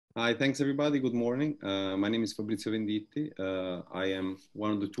Hi, thanks everybody. Good morning. My name is Fabrizio Venditti. I am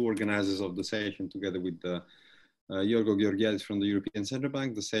one of the two organizers of the session together with Georgiadis from the European Central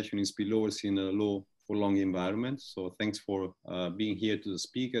Bank. The session is Spillovers in a low for long environment. So thanks for being here to the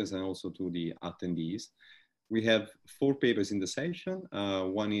speakers and also to the attendees. We have 4 papers in the session.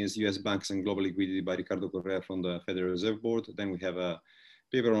 One is US Banks and Global Liquidity by Ricardo Correa from the Federal Reserve Board. Then we have a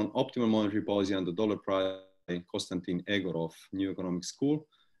paper on optimal monetary policy and the dollar price by Konstantin Egorov, New Economic School.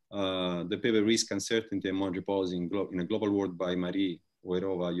 The paper Risk, Uncertainty and Monetary Policy in a Global World by Marie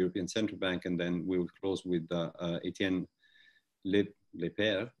Hoerova, European Central Bank, and then we will close with Etienne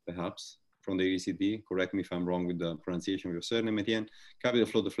Lepers, perhaps, from the ECB. Correct me if I'm wrong with the pronunciation of your surname, Etienne. Capital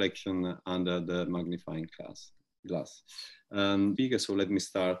flow deflection under the magnifying glass. So let me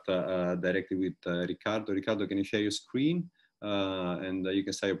start directly with Ricardo. Ricardo, can you share your screen? And you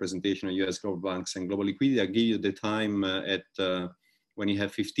can start your presentation on US global banks and global liquidity. I'll give you the time at when you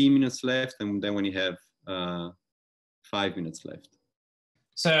have 15 minutes left, and then when you have 5 minutes left.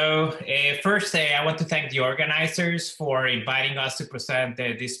 So first, I want to thank the organizers for inviting us to present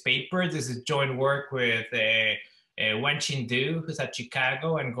this paper. This is joint work with Wenxin, who's at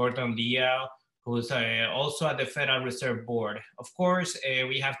Chicago, and Gordon Liao, who's also at the Federal Reserve Board. Of course,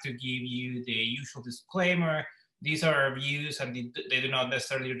 we have to give you the usual disclaimer. These are our views, and they do not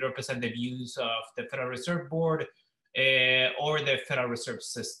necessarily represent the views of the Federal Reserve Board or the Federal Reserve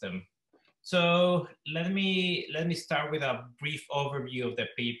System. So let me start with a brief overview of the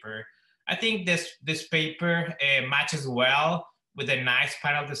paper. I think this paper matches well with a nice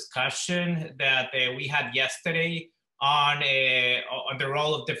panel discussion that we had yesterday on the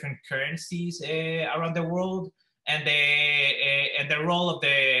role of different currencies around the world, and the role of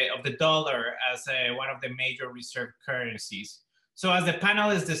the dollar as one of the major reserve currencies. So as the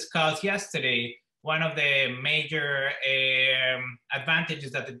panelists discussed yesterday, one of the major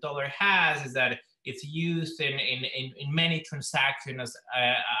advantages that the dollar has is that it's used in many transactions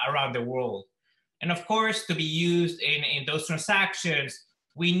around the world. And of course, to be used in those transactions,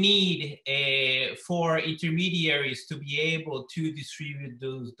 we need for intermediaries to be able to distribute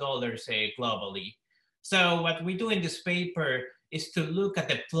those dollars globally. So what we do in this paper is to look at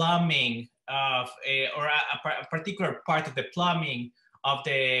the plumbing of or a particular part of the plumbing of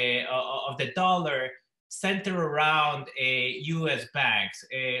the dollar centered around U.S. banks.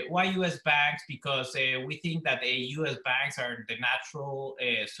 Why U.S. banks? Because we think that U.S. banks are the natural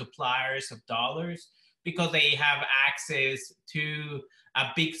suppliers of dollars, because they have access to a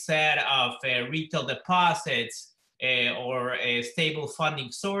big set of retail deposits or stable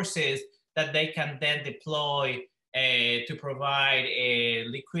funding sources that they can then deploy to provide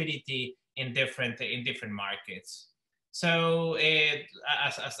liquidity in different markets. So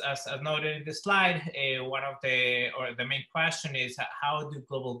as noted in the slide, one of the main question is, how do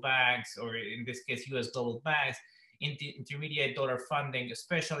global banks, or in this case US global banks, intermediate dollar funding,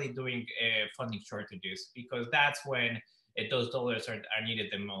 especially during funding shortages, because that's when those dollars are needed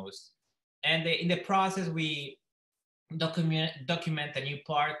the most. And in the process, we document a new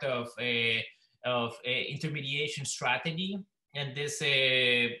part of intermediation strategy, and this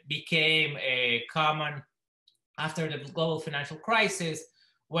became common after the global financial crisis,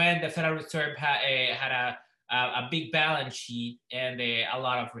 when the Federal Reserve had a big balance sheet and a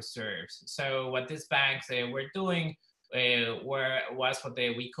lot of reserves. So what these banks were doing was what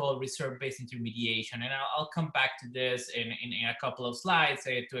we call reserve-based intermediation. And I'll come back to this in a couple of slides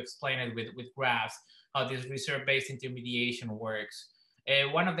to explain it with graphs, how this reserve-based intermediation works.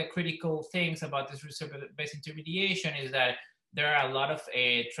 One of the critical things about this reserve-based intermediation is that there are a lot of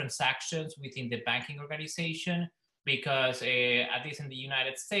transactions within the banking organization, because at least in the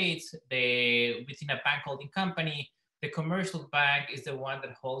United States, within a bank holding company, the commercial bank is the one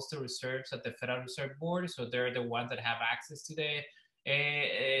that holds the reserves at the Federal Reserve Board. So they're the ones that have access to the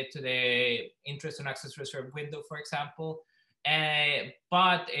interest on access reserve window, for example.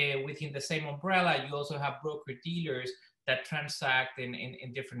 But within the same umbrella, you also have broker dealers that transact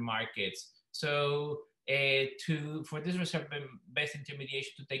in different markets. So for this reserve-based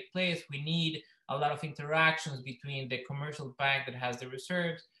intermediation to take place, we need a lot of interactions between the commercial bank that has the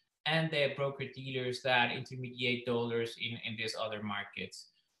reserves and the broker dealers that intermediate dollars in these other markets.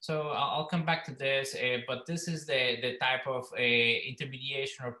 So I'll come back to this, but this is the type of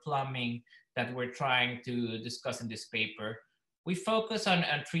intermediation or plumbing that we're trying to discuss in this paper. We focus on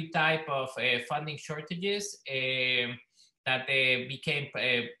 3 types of funding shortages that became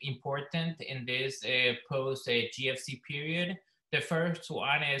important in this post-GFC period. The first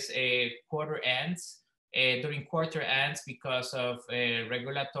one is quarter ends. During quarter ends, because of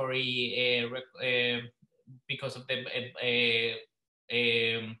regulatory, because of the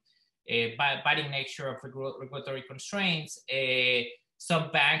biting nature of regulatory constraints,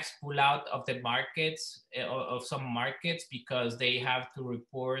 some banks pull out of the markets, of some markets, because they have to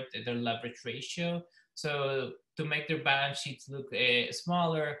report their leverage ratio. So to make their balance sheets look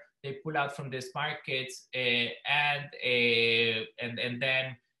smaller, they pull out from these markets, and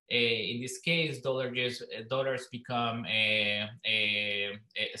then in this case, dollars become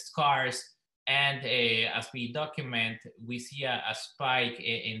scarce. And as we document, we see a spike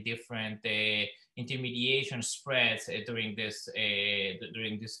in different intermediation spreads during this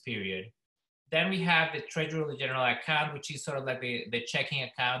period. Then we have the Treasury General Account, which is sort of like the checking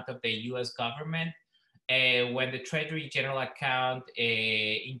account of the U.S. government. When the Treasury General Account,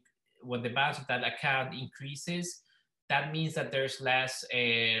 when the balance of that account increases, that means that there's less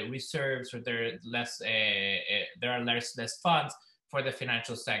reserves, or there are less funds for the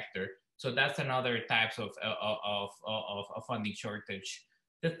financial sector. So that's another type of funding shortage.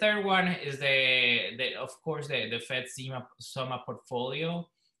 The third one is of course the Fed SOMA portfolio.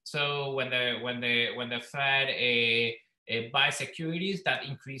 So when the Fed buys securities, that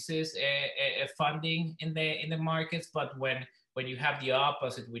increases funding in the markets. But when you have the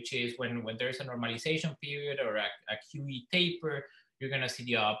opposite, which is when there's a normalization period or a QE taper, you're going to see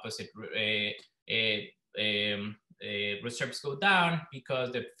the opposite. Reserves go down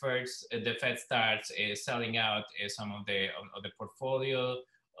because the Fed starts selling out some of the portfolio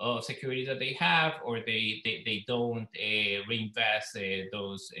securities that they have, or they don't reinvest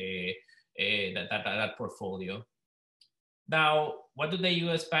that portfolio. Now, what do the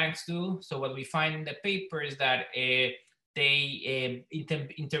U.S. banks do? So what we find in the paper is that they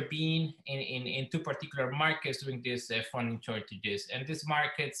intervene in two particular markets during these funding shortages, and these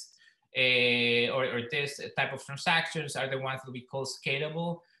markets or this type of transactions are the ones that we call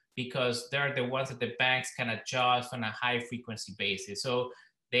scalable, because they're the ones that the banks can adjust on a high frequency basis. So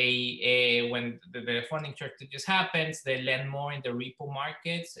they, when the funding shortages happens, they lend more in the repo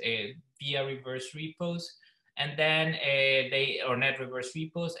markets via reverse repos, and then or net reverse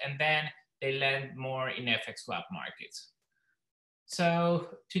repos, and then they lend more in FX swap markets.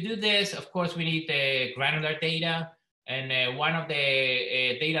 So to do this, of course, we need the granular data. And one of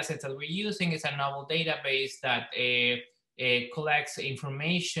the data sets that we're using is a novel database that collects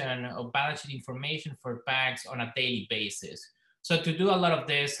information or balance sheet information for banks on a daily basis. So to do a lot of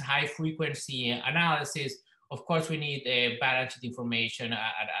this high frequency analysis, of course, we need balance sheet information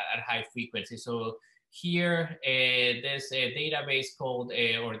at high frequency. So here, this database called,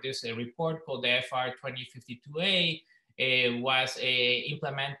 or this report called the FR 2052A was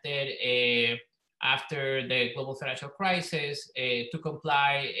implemented after the global financial crisis to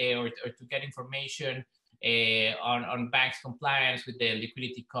comply or to get information on banks' compliance with the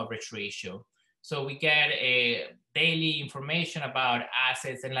liquidity coverage ratio. So we get daily information about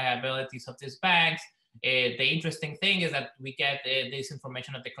assets and liabilities of these banks. The interesting thing is that we get this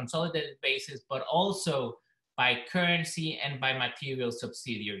information on the consolidated basis, but also by currency and by material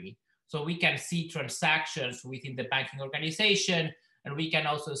subsidiary. So we can see transactions within the banking organization, and we can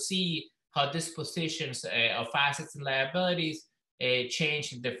also see how dispositions of assets and liabilities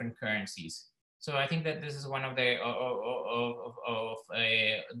change in different currencies. So I think that this is one of the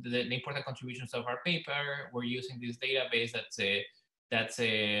important contributions of our paper. We're using this database that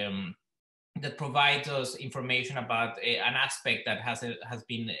provides us information about an aspect that has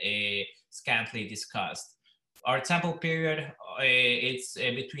been scantily discussed. Our sample period, it's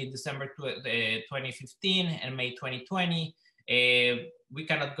between December 2015 and May 2020. We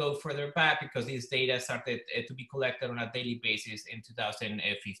cannot go further back because this data started to be collected on a daily basis in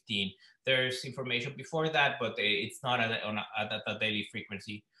 2015. There's information before that, but it's not at a daily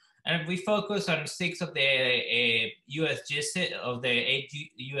frequency. And we focus on 6 of the US GSIBs, of the 8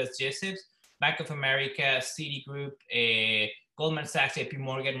 US GSIBs: Bank of America, Citigroup, Goldman Sachs, JP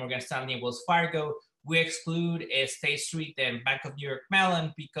Morgan, Morgan Stanley, and Wells Fargo. We exclude State Street and Bank of New York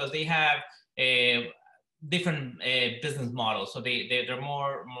Mellon because they have different business models. So they're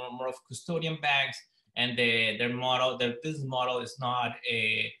more of custodian banks, and their business model is not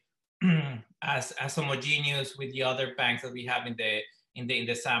as homogeneous with the other banks that we have in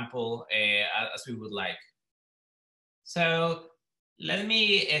the sample as we would like. So let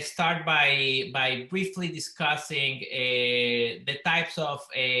me start by briefly discussing the types of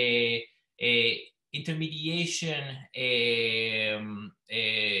intermediation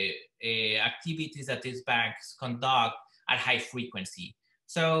activities that these banks conduct at high frequency.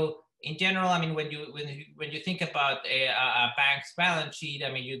 So in general, I mean, when you think about a bank's balance sheet,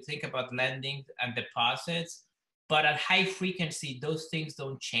 I mean, you think about lending and deposits, but at high frequency, those things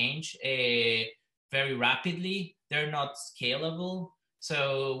don't change very rapidly. They're not scalable.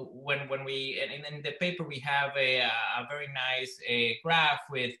 So when we, and in the paper, we have a very nice graph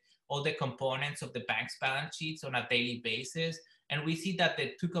with all the components of the bank's balance sheets on a daily basis. And we see that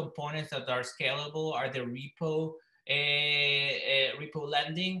the two components that are scalable are the repo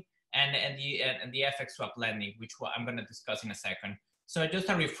lending and the FX swap lending, which I'm going to discuss in a second. So just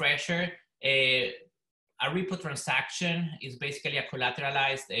a refresher, a repo transaction is basically a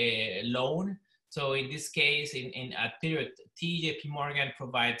collateralized loan. So in this case, in a period T, JP Morgan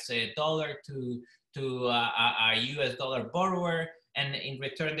provides a dollar to a US dollar borrower, and in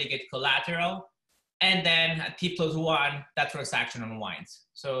return they get collateral. And then at T+1, that transaction unwinds.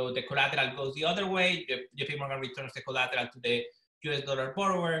 So the collateral goes the other way. JP Morgan returns the collateral to the US dollar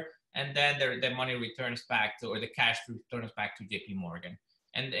borrower, and then the money returns back to, or the cash returns back to JP Morgan.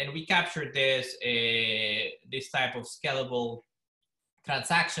 And we capture this type of scalable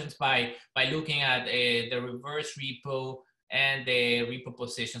transactions by looking at the reverse repo and the repo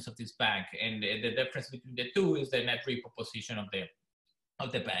positions of this bank. And the difference between the two is the net repo position of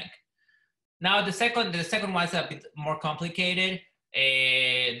the bank. Now the second one is a bit more complicated.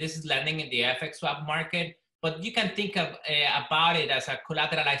 This is lending in the FX swap market, but you can think about it as a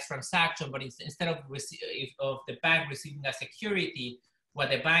collateralized transaction. But instead of the bank receiving a security, what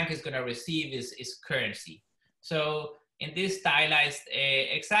the bank is going to receive is currency. So in this stylized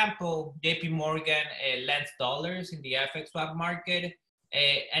example, JP Morgan lends dollars in the FX swap market,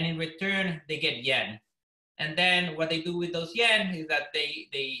 and in return they get yen. And then what they do with those yen is that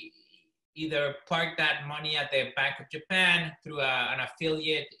they either park that money at the Bank of Japan through an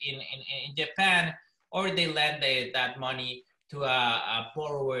affiliate in Japan, or they lend that money to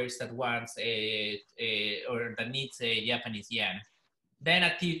borrowers that wants or that needs a Japanese yen. Then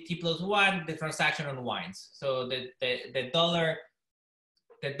at T+1, the transaction unwinds. So the dollar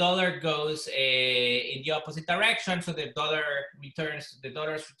goes in the opposite direction. So the dollars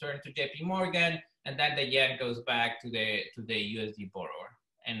return to JP Morgan, and then the yen goes back to the USD borrower.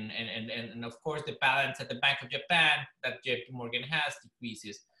 And of course, the balance at the Bank of Japan that JP Morgan has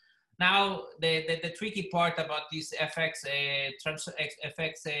decreases. Now, the tricky part about these FX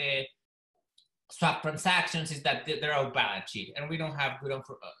swap transactions is that they're off balance sheet, and we don't have good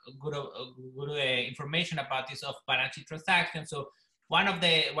information about these off balance sheet transactions. So one of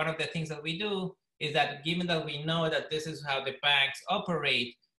the things that we do is that, given that we know that this is how the banks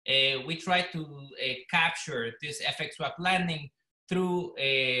operate, we try to capture this FX swap lending through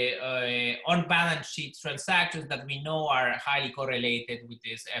on balance sheet transactions that we know are highly correlated with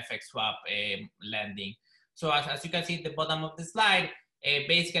this FX swap lending. So as you can see at the bottom of the slide,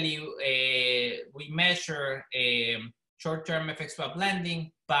 basically we measure short-term FX swap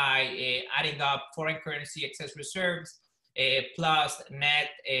lending by adding up foreign currency excess reserves plus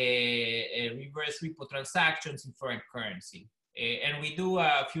net reverse repo transactions in foreign currency. And we do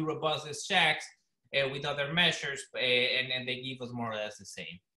a few robustness checks with other measures, and they give us more or less the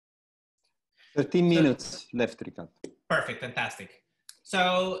same. 13 minutes left, Ricardo. Perfect, fantastic.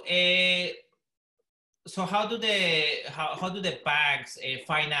 So, so how do the banks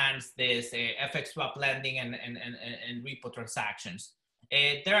finance this FX swap lending and repo transactions?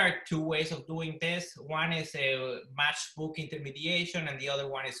 There are two ways of doing this. One is match book intermediation, and the other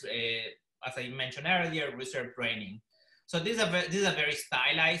one is, as I mentioned earlier, reserve draining. So this is a very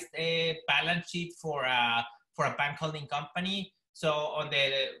stylized balance sheet for a bank holding company. So on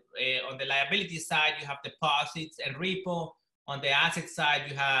the liability side, you have deposits and repo. On the asset side,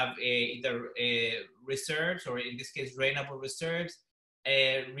 you have either reserves, or in this case, drainable reserves,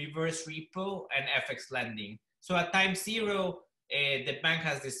 reverse repo, and FX lending. So at time zero, the bank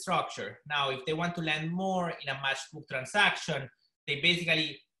has this structure. Now, if they want to lend more in a matched book transaction, they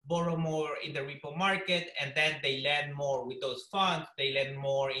basically borrow more in the repo market, and then they lend more with those funds. They lend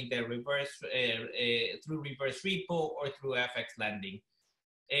more in the reverse through reverse repo or through FX lending.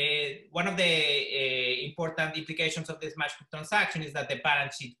 One of the important implications of this match book transaction is that the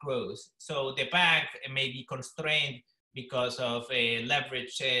balance sheet grows. So the bank may be constrained because of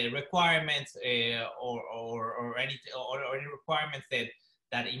leverage requirements or any requirements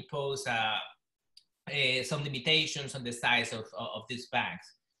that impose some limitations on the size of these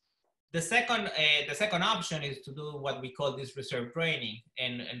banks. The second option is to do what we call this reserve draining.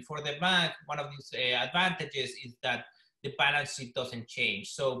 And for the bank, one of these advantages is that the balance sheet doesn't change.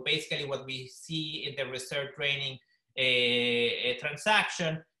 So basically what we see in the reserve draining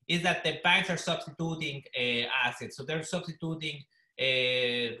transaction is that the banks are substituting assets. So they're substituting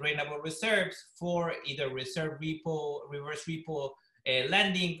drainable reserves for either reserve repo, reverse repo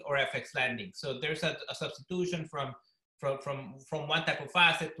lending, or FX lending. So there's a substitution from one type of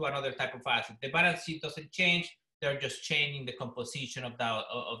asset to another type of asset. The balance sheet doesn't change, they're just changing the composition of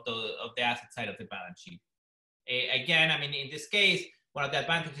the asset side of the balance sheet. Again, I mean, in this case, one of the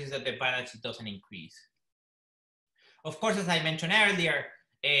advantages is that the balance sheet doesn't increase. Of course, as I mentioned earlier,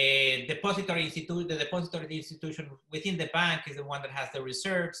 the depository institution within the bank is the one that has the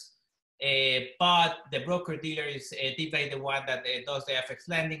reserves, but the broker dealer is typically the one that does the FX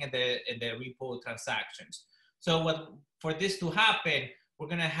lending and the repo transactions. So for this to happen, we're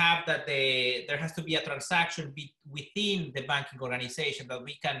going to have that there has to be a transaction within the banking organization that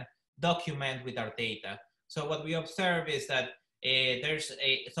we can document with our data. So what we observe is that there's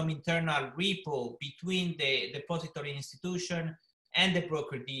some internal repo between the depository institution and the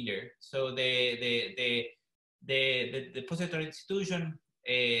broker dealer. So the depository institution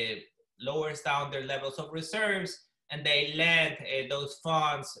lowers down their levels of reserves, and they lend those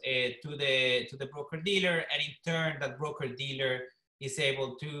funds to the broker dealer, and in turn, that broker dealer is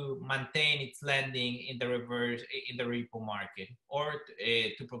able to maintain its lending in the repo market, or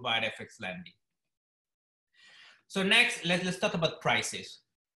to provide FX lending. So next, let's talk about prices.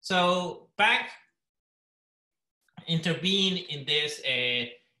 So banks intervene in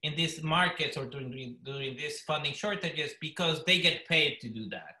these markets or during these funding shortages because they get paid to do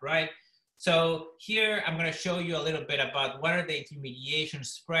that, right? So here I'm going to show you a little bit about what are the intermediation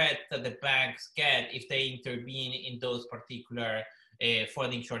spreads that the banks get if they intervene in those particular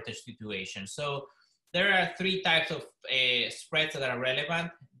funding shortage situations. So there are three types of spreads that are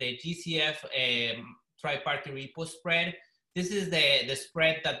relevant. The GCF tri-party repo spread. This is the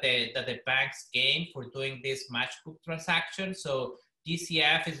spread that the banks gain for doing this match book transaction. So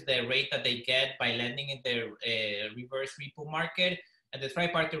GCF is the rate that they get by lending in the reverse repo market, and the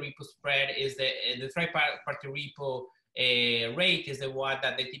tri-party repo spread is the tri-party repo rate is the one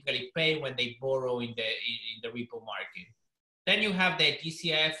that they typically pay when they borrow in the repo market. Then you have the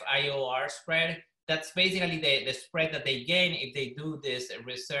GCF IOR spread. That's basically the spread that they gain if they do this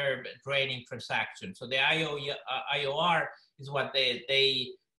reserve draining transaction. So the IOR is what they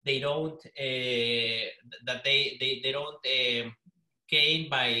don't gain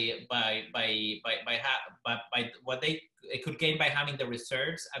by what they could gain by having the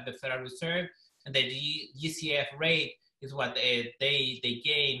reserves at the Federal Reserve, and the GCF rate is what they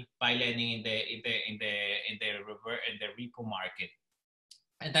gain by lending in the repo market.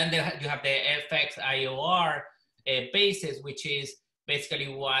 And then you have the FX IOR basis, which is basically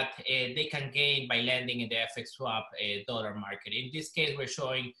what they can gain by lending in the FX swap dollar market. In this case, we're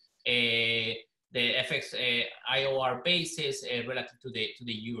showing the FX IOR basis relative to the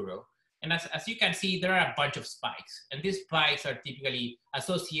euro. And as you can see, there are a bunch of spikes, and these spikes are typically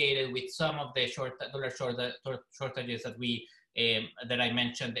associated with some of the dollar shortages that I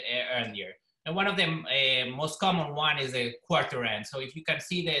mentioned earlier. And one of the most common one is the quarter end. So if you can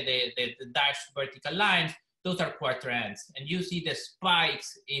see the dashed vertical lines, those are quarter ends, and you see the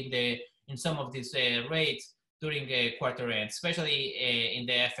spikes in some of these rates during the quarter end, especially in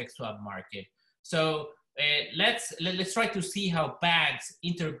the FX swap market. So let's try to see how banks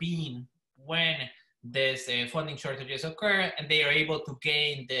intervene when these funding shortages occur, and they are able to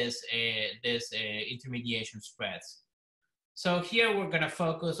gain this intermediation spreads. So here we're gonna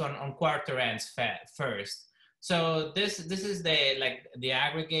focus on quarter ends first. So this is the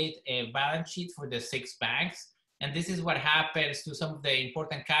aggregate balance sheet for the 6 banks, and this is what happens to some of the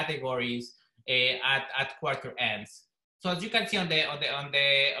important categories at quarter ends. So as you can see on the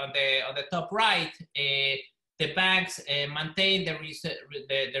top right, the banks maintain the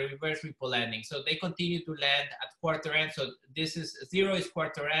reverse repo lending. So they continue to lend at quarter end. So this is 0 is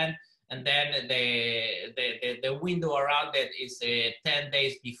quarter end, and then the window around it is 10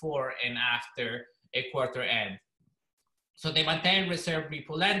 days before and after a quarter end. So they maintain reserve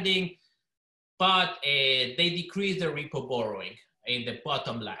repo lending, but they decrease the repo borrowing in the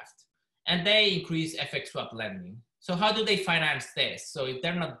bottom left, and they increase FX swap lending. So how do they finance this? So if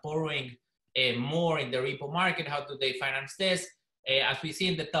they're not borrowing more in the repo market, how do they finance this? As we see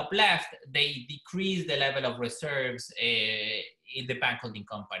in the top left, they decrease the level of reserves in the bank holding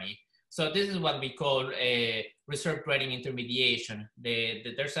company. So this is what we call reserve draining intermediation.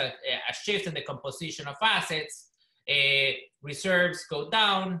 There's a shift in the composition of assets. Reserves go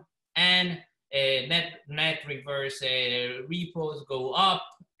down, and net reverse repos go up,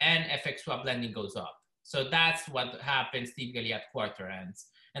 and FX swap lending goes up. So that's what happens typically at quarter ends.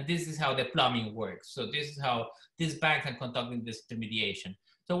 And this is how the plumbing works. So this is how these banks are conducting this intermediation.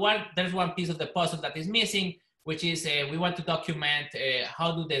 So there's one piece of the puzzle that is missing, which is we want to document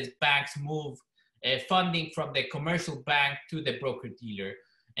how do these banks move funding from the commercial bank to the broker dealer.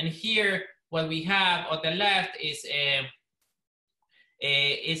 And here, what we have on the left is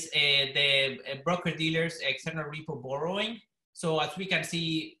is the broker-dealers external repo borrowing. So as we can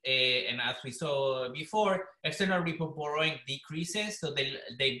see, and as we saw before, external repo borrowing decreases. So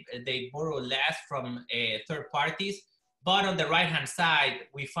they borrow less from third parties. But on the right-hand side,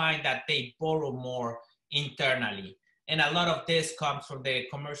 we find that they borrow more internally. And a lot of this comes from the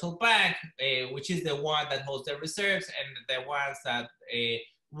commercial bank, which is the one that holds the reserves and the ones that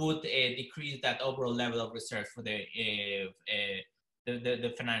would decrease that overall level of reserves for the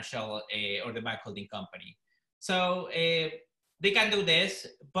financial or the bank holding company. So they can do this,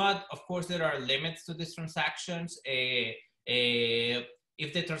 but of course there are limits to these transactions.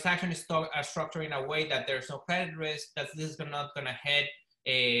 If the transaction is structured in a way that there's no credit risk, that this is not going to head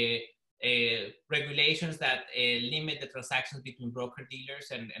regulations that limit the transactions between broker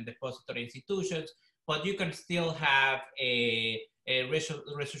dealers and depository institutions, but you can still have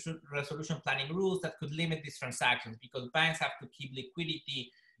resolution planning rules that could limit these transactions because banks have to keep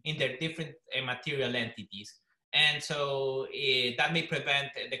liquidity in their different material entities. And so that may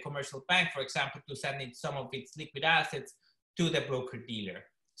prevent the commercial bank, for example, to send in some of its liquid assets to the broker dealer.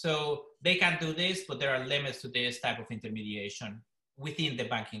 So they can do this, but there are limits to this type of intermediation within the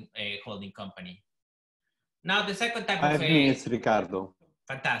banking holding company. Now, the second type of— 5 minutes, Ricardo.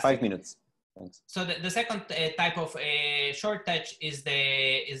 Fantastic. 5 minutes. Thanks. So the second type of shortage is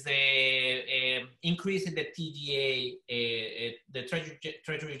the increase in the TGA, the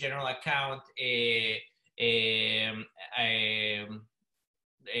Treasury General Account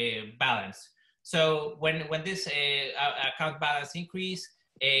balance. So when this account balance increase,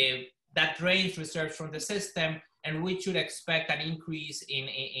 that drains reserves from the system, and we should expect an increase in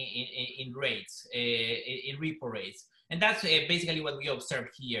rates, in repo rates. And that's basically what we observe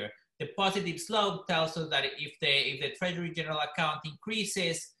here. The positive slope tells us that if the Treasury General Account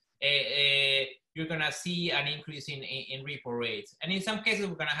increases, you're gonna see an increase in repo rates. And in some cases,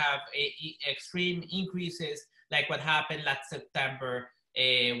 we're gonna have extreme increases like what happened last September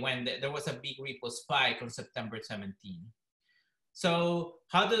when there was a big repo spike on September 17. So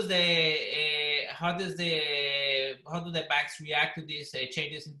how do the banks react to these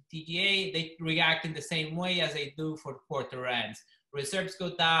changes in TGA? They react in the same way as they do for quarter ends. Reserves go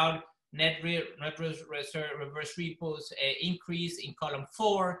down, net reverse repos increase in column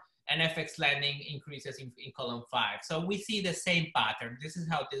 4, and FX lending increases in column 5. So we see the same pattern. This is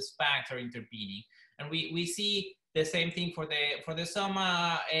how these banks are intervening, and we see the same thing for the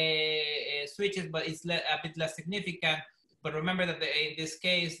SOMA switches, but it's a bit less significant. But remember that in this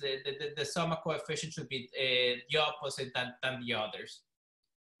case, the SOMA coefficient should be the opposite than the others,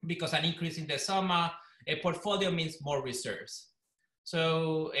 because an increase in the SOMA portfolio means more reserves.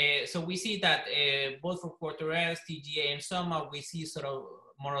 So we see that both for quarter ends, TGA, and SOMA, we see sort of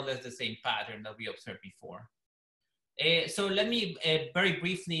more or less the same pattern that we observed before. So let me very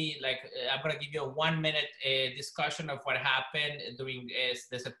briefly, I'm going to give you a 1 minute discussion of what happened during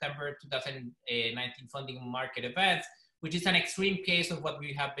the September 2019 funding market events, which is an extreme case of what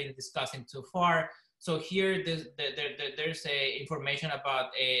we have been discussing so far. So here, there's information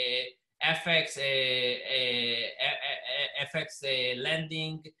about FX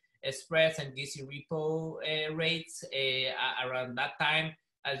lending spreads and DC repo rates around that time.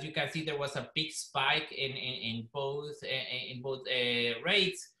 As you can see, there was a big spike in both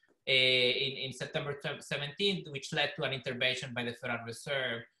rates in September 17th, which led to an intervention by the Federal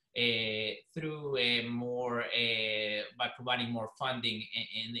Reserve through by providing more funding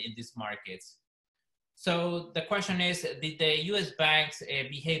in these markets. So the question is, did the U.S. banks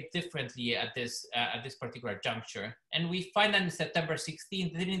behave differently at this particular juncture? And we find that in September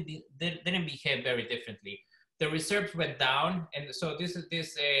 16th, they didn't behave very differently. The reserves went down, and so this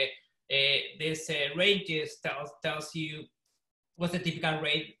ranges tells you what's the typical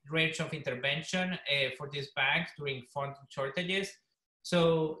range of intervention for these banks during fund shortages.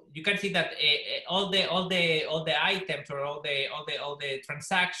 So you can see that all the items or all the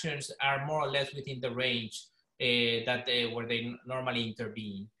transactions are more or less within the range where they normally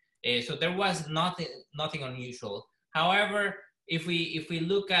intervene. So there was nothing unusual. However, if we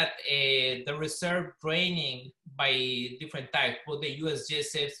look at the reserve draining by different types, both the US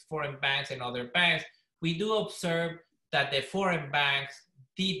GSIBs, foreign banks, and other banks, we do observe that the foreign banks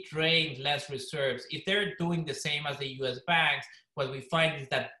did drain less reserves. If they're doing the same as the US banks, what we find is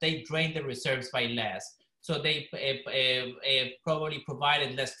that they drain the reserves by less. So they probably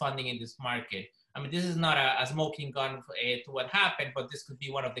provided less funding in this market. I mean, this is not a smoking gun to what happened, but this could be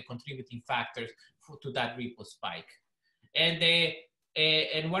one of the contributing factors to that repo spike. And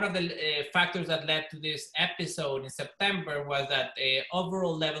and one of the factors that led to this episode in September was that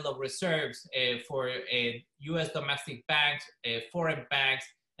overall level of reserves for U.S. domestic banks, foreign banks,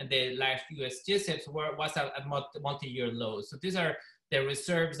 and the large U.S. GSIBs was at multi-year lows. So these are the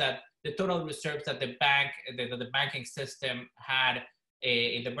reserves the total reserves that the banking system had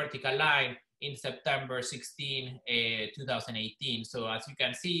in the vertical line in September 16, 2018. So as you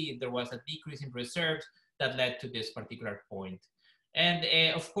can see, there was a decrease in reserves that led to this particular point. And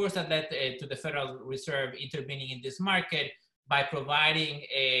of course, that led to the Federal Reserve intervening in this market by providing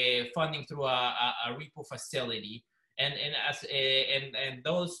funding through a repo facility. And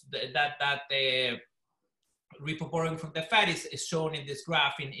that repo borrowing from the Fed is shown in this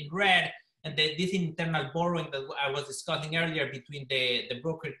graph in red. And this internal borrowing that I was discussing earlier between the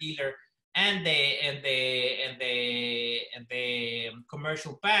broker dealer and the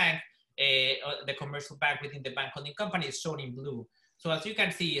commercial bank, the commercial bank within the bank holding company is shown in blue. So as you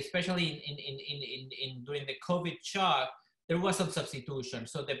can see, especially during the COVID shock, there was some substitution.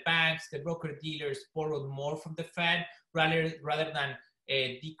 So the banks, the broker dealers borrowed more from the Fed rather than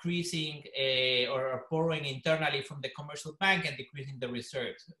decreasing or borrowing internally from the commercial bank and decreasing the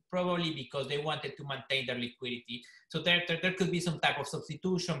reserves, probably because they wanted to maintain their liquidity. So there could be some type of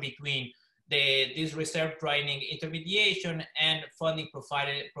substitution between this reserve draining intermediation and funding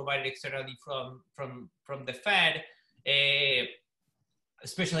provided externally from the Fed,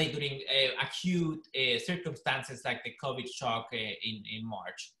 especially during acute circumstances like the COVID shock in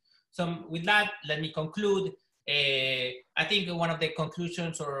March. So with that, let me conclude. I think one of the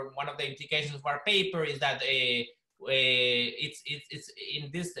conclusions or one of the implications of our paper is that it's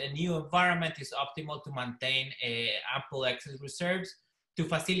in this new environment, it's optimal to maintain ample excess reserves to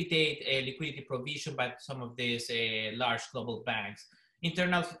facilitate liquidity provision by some of these large global banks.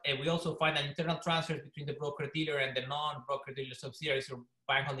 We also find that internal transfers between the broker-dealer and the non-broker-dealer subsidiaries or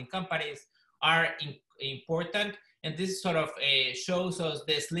bank holding companies are important. And this sort of shows us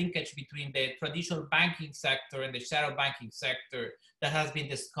this linkage between the traditional banking sector and the shadow banking sector that has been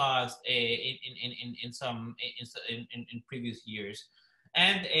discussed in previous years.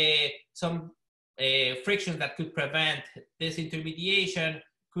 And some frictions that could prevent this intermediation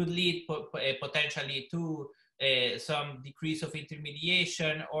could lead potentially to some decrease of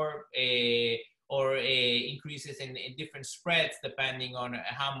intermediation or increases in different spreads depending on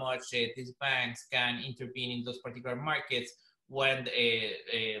how much these banks can intervene in those particular markets when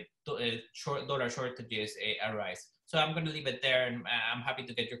dollar shortages arise. So I'm going to leave it there, and I'm happy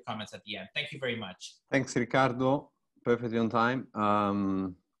to get your comments at the end. Thank you very much. Thanks, Ricardo. Perfectly on time.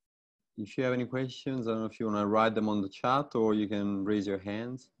 If you have any questions, I don't know if you want to write them on the chat or you can raise your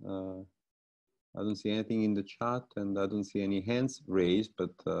hands. I don't see anything in the chat and I don't see any hands raised,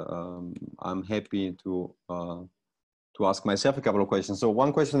 but I'm happy to ask myself a couple of questions. So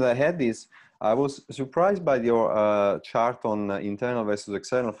one question that I had is, I was surprised by your chart on internal versus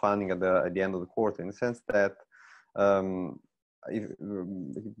external funding at the end of the quarter, in the sense that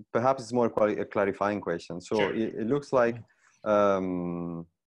perhaps it's more a clarifying question. So sure. It looks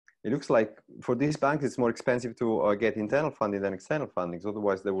like for these banks, it's more expensive to get internal funding than external funding. So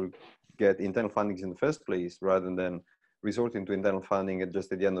otherwise, they will get internal fundings in the first place rather than resorting to internal funding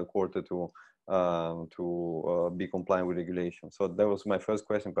just at the end of the quarter to be compliant with regulation. So that was my first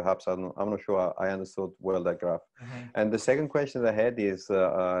question. Perhaps I'm not sure I understood well that graph. Mm-hmm. And the second question I had is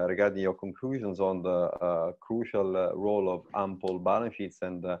regarding your conclusions on the crucial role of ample balance sheets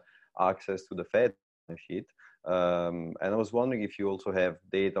and access to the Fed balance sheet. And I was wondering if you also have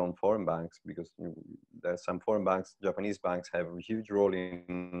data on foreign banks, because there are some foreign banks, Japanese banks have a huge role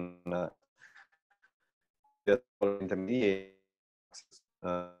in intermediate access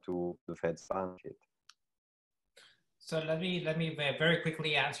to the Fed's balance sheet. So let me very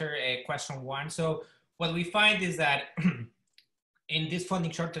quickly answer question one. So what we find is that in these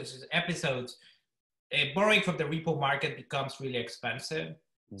funding shortages episodes, borrowing from the repo market becomes really expensive.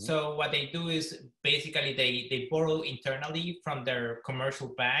 So what they do is basically they borrow internally from their commercial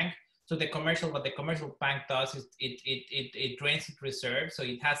bank. So what the commercial bank does is it drains its reserves. So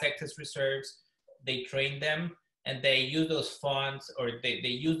it has excess reserves, they drain them, and they use those funds, or they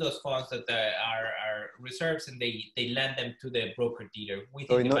use those funds that are reserves, and they lend them to the broker dealer.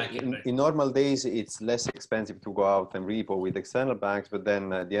 So in normal days, it's less expensive to go out and repo with external banks, but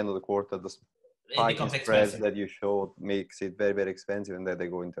then at the end of the quarter, the spreads that you showed makes it very, very expensive, and then they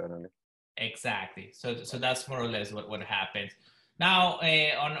go internally. Exactly. So that's more or less what happens. Now,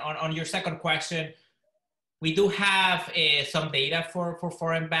 on your second question, we do have some data for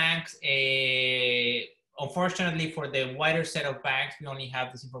foreign banks. Unfortunately, for the wider set of banks, we only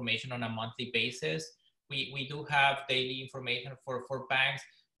have this information on a monthly basis. we do have daily information for banks.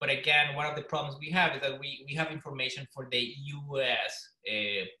 But again, one of the problems we have is that we have information for the US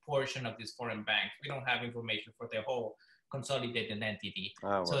portion of these foreign banks. We don't have information for the whole consolidated entity. Oh,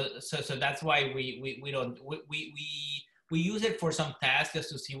 right. So that's why we use it for some tasks just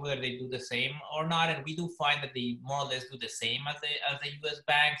to see whether they do the same or not, and we do find that they more or less do the same as the US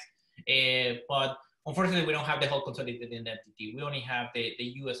banks. But unfortunately, we don't have the whole consolidated entity. We only have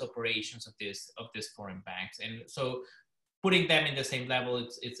the US operations of these foreign banks, and so putting them in the same level,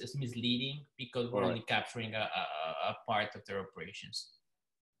 it's misleading because we're only capturing a part of their operations.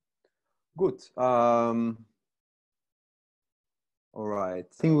 Good. All right.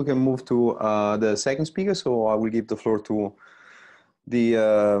 I think we can move to the second speaker. So I will give the floor to the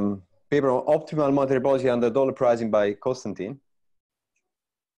paper on optimal monetary policy under dollar pricing by Konstantin.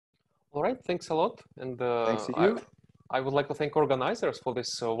 All right. Thanks a lot. And thanks to you. I would like to thank organizers for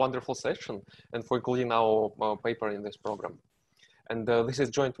this wonderful session and for including our paper in this program. And this is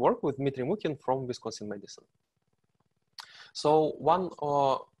joint work with Dmitry Mukhin from Wisconsin Medicine. So one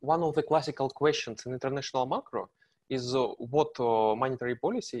of the classical questions in international macro is what monetary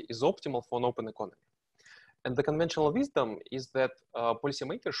policy is optimal for an open economy. And the conventional wisdom is that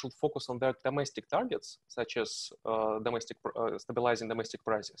policymakers should focus on their domestic targets, such as stabilizing domestic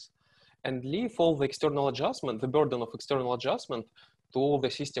prices, and leave all the external adjustment, the burden of external adjustment, to the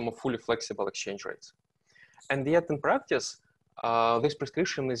system of fully flexible exchange rates. And yet in practice, this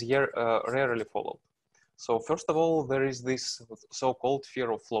prescription is rarely followed. So first of all, there is this so-called fear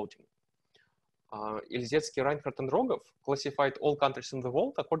of floating. Ilzetsky, Reinhardt, and Rogov classified all countries in the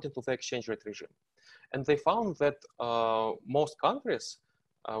world according to the exchange rate regime. And they found that most countries,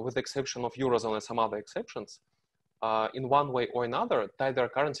 with the exception of Eurozone and some other exceptions, in one way or another, tie their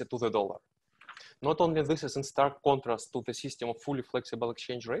currency to the dollar. Not only this is in stark contrast to the system of fully flexible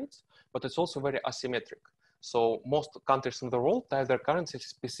exchange rates, but it's also very asymmetric. So most countries in the world tie their currency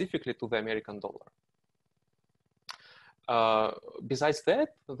specifically to the American dollar. Besides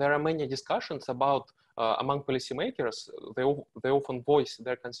that, there are many discussions about, among policymakers, they often voice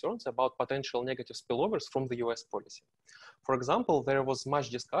their concerns about potential negative spillovers from the US policy. For example, there was much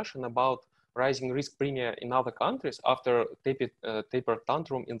discussion about rising risk premia in other countries after taper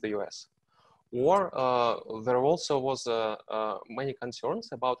tantrum in the US. Or there also was many concerns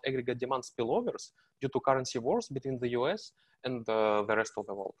about aggregate demand spillovers due to currency wars between the US and the rest of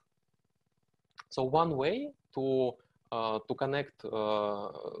the world. So one way to connect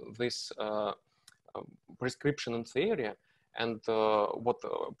this prescription in theory and what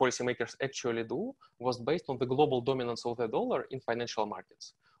policymakers actually do was based on the global dominance of the dollar in financial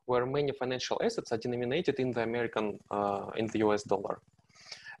markets, where many financial assets are denominated in the in the US dollar.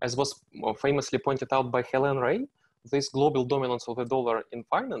 As was famously pointed out by Helen Ray, this global dominance of the dollar in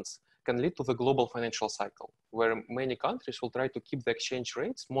finance can lead to the global financial cycle, where many countries will try to keep the exchange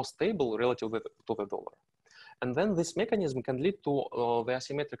rates more stable relative to the dollar. And then this mechanism can lead to the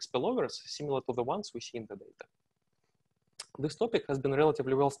asymmetric spillovers similar to the ones we see in the data. This topic has been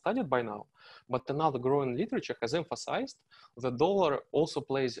relatively well studied by now, but another growing literature has emphasized the dollar also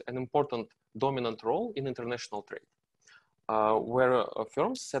plays an important dominant role in international trade, where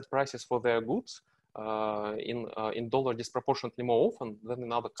firms set prices for their goods in dollar disproportionately more often than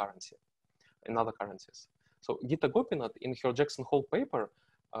in other currencies. So Gita Gopinath, in her Jackson Hole paper,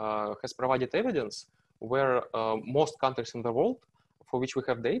 has provided evidence where most countries in the world for which we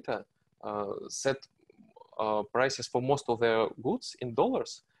have data set prices for most of their goods in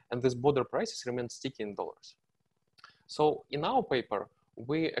dollars, and these border prices remain sticky in dollars. So in our paper,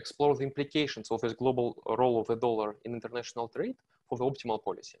 we explore the implications of this global role of the dollar in international trade for the optimal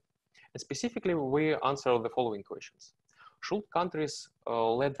policy. And specifically, we answer the following questions. Should countries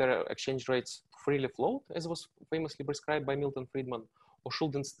let their exchange rates freely float, as was famously prescribed by Milton Friedman, or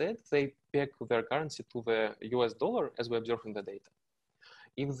should instead they peg their currency to the US dollar, as we observe in the data?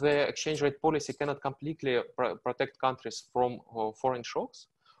 If the exchange rate policy cannot completely protect countries from foreign shocks,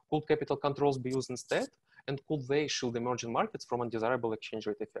 could capital controls be used instead? And could they shield emerging markets from undesirable exchange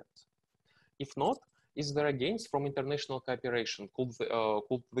rate effects? If not, is there a gains from international cooperation? Could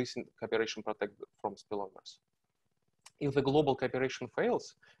this cooperation protect from spillovers? If the global cooperation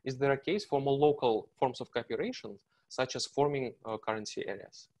fails, is there a case for more local forms of cooperation, such as forming currency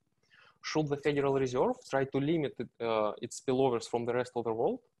areas? Should the Federal Reserve try to limit its spillovers from the rest of the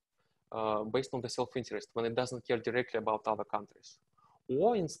world based on the self-interest when it doesn't care directly about other countries?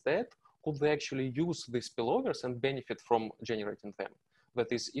 Or instead, could they actually use these spillovers and benefit from generating them?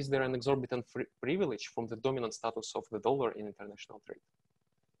 That is there an exorbitant privilege from the dominant status of the dollar in international trade?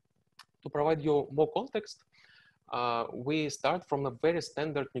 To provide you more context, we start from a very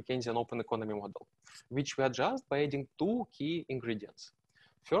standard New Keynesian open economy model, which we adjust by adding two key ingredients.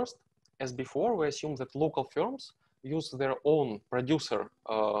 First, as before, we assume that local firms use their own producer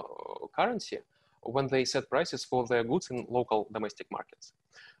currency when they set prices for their goods in local domestic markets.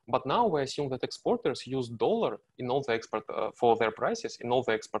 But now we assume that exporters use dollar in all the export for their prices in all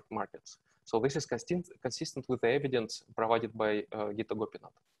the export markets. So this is consistent with the evidence provided by Gita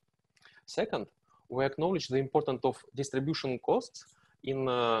Gopinath. Second, we acknowledge the importance of distribution costs in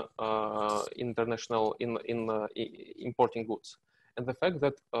importing goods, and the fact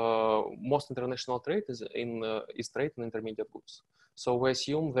that most international trade is trade in intermediate goods. So we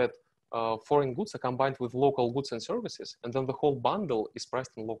assume that foreign goods are combined with local goods and services, and then the whole bundle is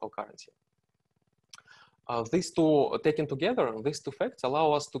priced in local currency. These two, taken together, these two facts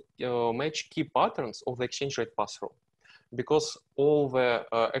allow us to match key patterns of the exchange rate pass-through. Because all the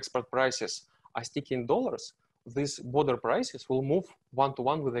export prices are sticky in dollars, these border prices will move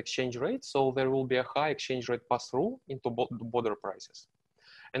one-to-one with the exchange rate, so there will be a high exchange rate pass-through into border prices.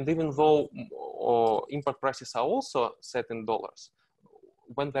 And even though import prices are also set in dollars,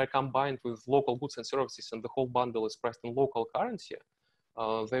 when they're combined with local goods and services and the whole bundle is priced in local currency,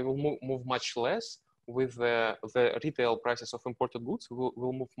 they will move much less with the retail prices of imported goods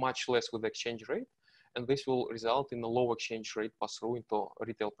will move much less with the exchange rate, and this will result in a low exchange rate pass-through into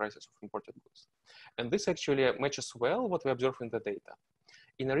retail prices of imported goods. And this actually matches well what we observe in the data.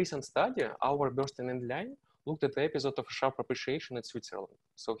 In a recent study, our Bernstein and Liao looked at the episode of sharp appreciation in Switzerland.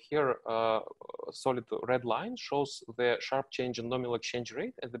 So here, solid red line shows the sharp change in nominal exchange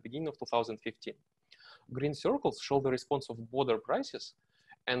rate at the beginning of 2015. Green circles show the response of border prices,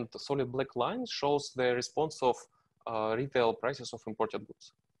 and the solid black line shows the response of retail prices of imported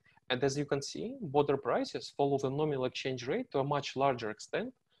goods. And as you can see, border prices follow the nominal exchange rate to a much larger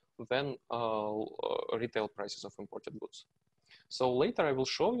extent than retail prices of imported goods. So later I will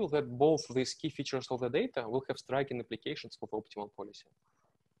show you that both these key features of the data will have striking implications for the optimal policy.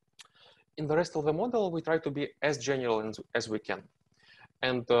 In the rest of the model, we try to be as general as we can.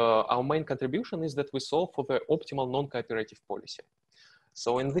 And our main contribution is that we solve for the optimal non-cooperative policy.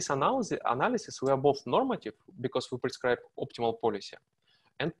 So in this analysis, we are both normative because we prescribe optimal policy,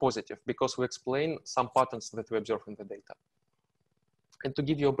 and positive because we explain some patterns that we observe in the data. And to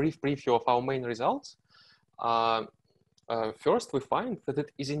give you a brief preview of our main results, first we find that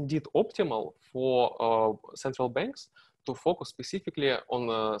it is indeed optimal for central banks to focus specifically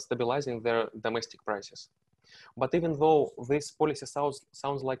on stabilizing their domestic prices. But even though this policy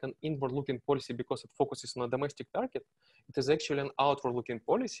sounds like an inward-looking policy because it focuses on a domestic target, it is actually an outward-looking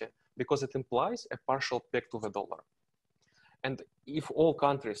policy because it implies a partial peg to the dollar. And if all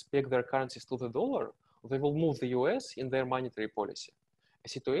countries peg their currencies to the dollar, they will move the US in their monetary policy, a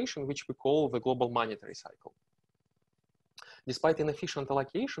situation which we call the global monetary cycle. Despite inefficient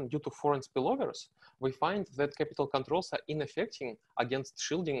allocation due to foreign spillovers, we find that capital controls are ineffective against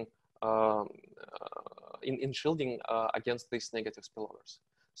shielding, shielding against these negative spillovers.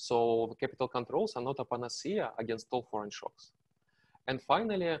 So the capital controls are not a panacea against all foreign shocks. And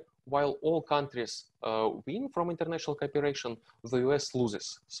finally, while all countries win from international cooperation, the US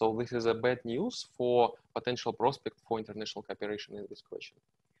loses. So this is a bad news for potential prospect for international cooperation in this question.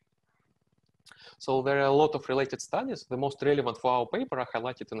 So there are a lot of related studies. The most relevant for our paper are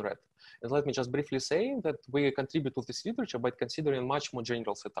highlighted in red. And let me just briefly say that we contribute to this literature by considering much more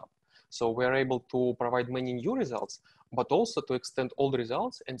general setup. So we're able to provide many new results, but also to extend old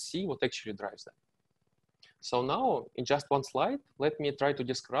results and see what actually drives them. So now, in just one slide, let me try to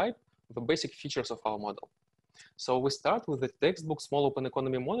describe the basic features of our model. So we start with the textbook Small Open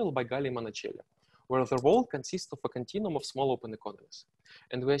Economy model by Galli and Monacelli, where the world consists of a continuum of small open economies.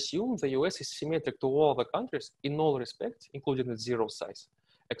 And we assume the US is symmetric to all other countries in all respects, including its zero size,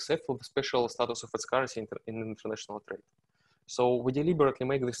 except for the special status of its currency in international trade. So we deliberately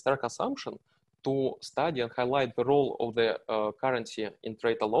make this stark assumption to study and highlight the role of the currency in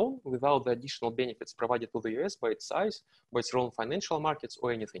trade alone without the additional benefits provided to the US by its size, by its role in financial markets,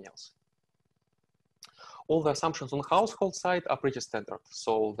 or anything else. All the assumptions on household side are pretty standard.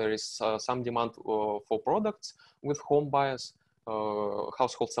 So there is some demand for products with home bias,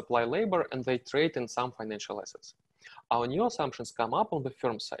 household supply labor, and they trade in some financial assets. Our new assumptions come up on the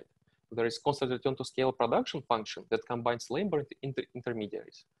firm side. There is constant return to scale production function that combines labor and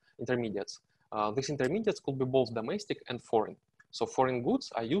intermediates. These intermediates could be both domestic and foreign. So foreign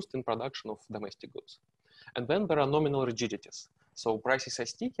goods are used in production of domestic goods. And then there are nominal rigidities. So prices are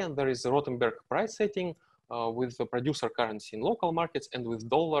sticky, and there is Rothenberg price setting with the producer currency in local markets and with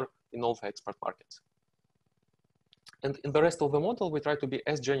dollar in all the export markets. And in the rest of the model, we try to be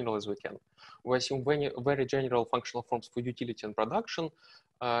as general as we can. We assume very general functional forms for utility and production,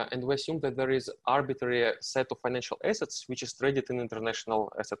 and we assume that there is arbitrary set of financial assets which is traded in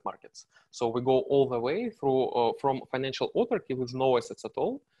international asset markets. So we go all the way through from financial autarky with no assets at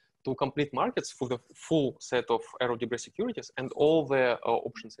all to complete markets for the full set of RODB securities and all the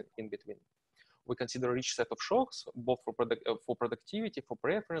options in between. We consider a rich set of shocks, both for productivity, for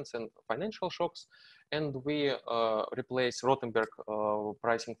preference, and financial shocks. And we replace Rothenberg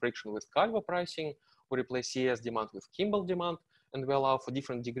pricing friction with Calvo pricing. We replace CS demand with Kimball demand. And we allow for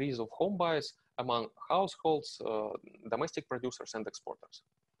different degrees of home bias among households, domestic producers, and exporters.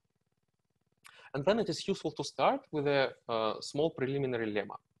 And then it is useful to start with a small preliminary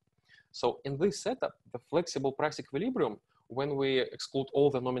lemma. So in this setup, the flexible price equilibrium, when we exclude all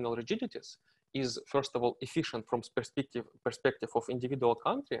the nominal rigidities, is first of all efficient from perspective of individual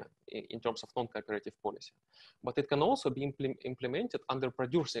country in terms of non-cooperative policy, but it can also be implemented under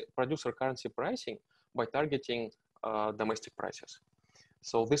producer currency pricing by targeting domestic prices.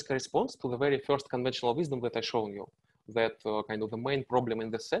 So this corresponds to the very first conventional wisdom that I shown you, that kind of the main problem in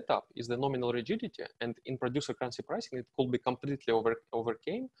the setup is the nominal rigidity, and in producer currency pricing it could be completely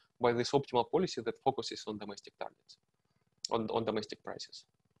overcame by this optimal policy that focuses on domestic targets, on domestic prices.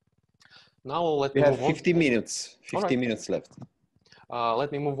 Now let me move on. 50 minutes, 50 minutes left.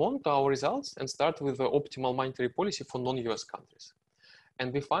 Let me move on to our results and start with the optimal monetary policy for non-US countries.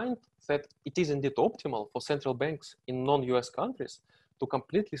 And we find that it is indeed optimal for central banks in non-US countries to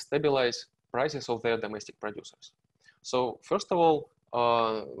completely stabilize prices of their domestic producers. So first of all,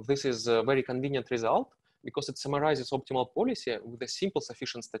 this is a very convenient result because it summarizes optimal policy with a simple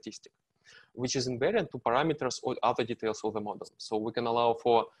sufficient statistic, which is invariant to parameters or other details of the model. So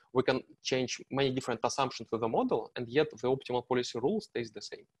we can change many different assumptions to the model, and yet the optimal policy rule stays the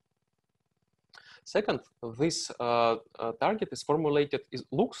same. Second, this target is formulated,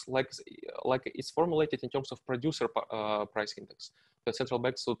 looks like it's formulated in terms of producer price index. The central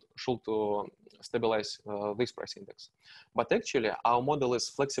banks should stabilize this price index. But actually, our model is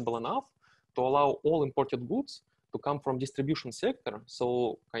flexible enough to allow all imported goods to come from distribution sector.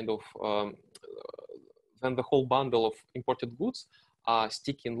 So kind of then the whole bundle of imported goods are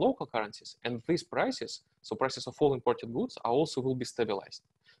sticky in local currencies, and these prices, so prices of all imported goods, will be stabilized.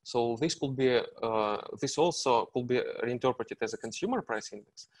 So this could be this also could be reinterpreted as a consumer price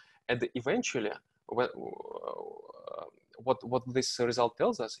index, and eventually, what this result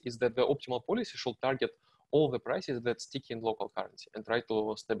tells us is that the optimal policy should target all the prices that stick in local currency and try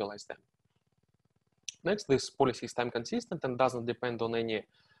to stabilize them. Next, this policy is time consistent and doesn't depend on any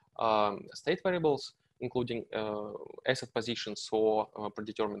state variables, including asset positions or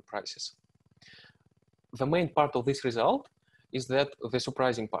predetermined prices. The main part of this result is that the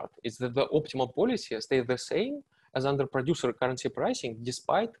surprising part is that the optimal policy stays the same as under producer currency pricing,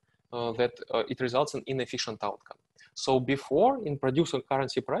 despite that it results in inefficient outcome. So before, in producer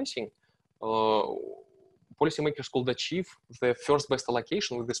currency pricing, policymakers could achieve the first best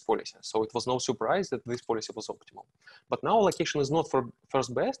allocation with this policy. So it was no surprise that this policy was optimal. But now allocation is not for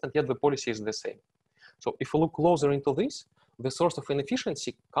first best, and yet the policy is the same. So if we look closer into this, the source of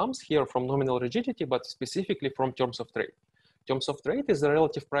inefficiency comes here from nominal rigidity, but specifically from terms of trade. Terms of trade is the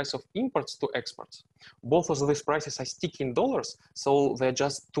relative price of imports to exports. Both of these prices are sticky in dollars, so they're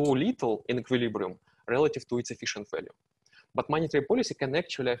just too little in equilibrium relative to its efficient value. But monetary policy can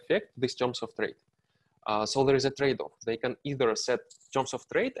actually affect these terms of trade. So there is a trade-off. They can either set terms of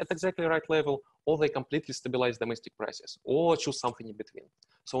trade at exactly right level, or they completely stabilize domestic prices, or choose something in between.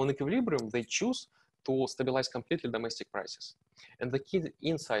 So in equilibrium, they choose to stabilize completely domestic prices. And the key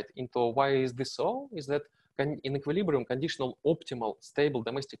insight into why is this so is that in equilibrium, conditional, optimal, stable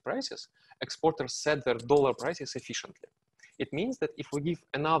domestic prices, exporters set their dollar prices efficiently. It means that if we give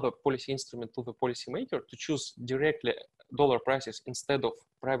another policy instrument to the policymaker to choose directly dollar prices instead of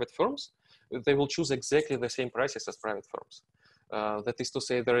private firms, they will choose exactly the same prices as private firms. That is to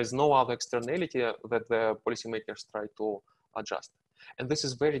say, there is no other externality that the policymakers try to adjust. And this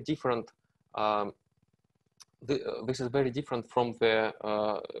is very different. This is very different from the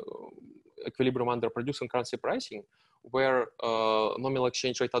equilibrium under producer currency pricing, where nominal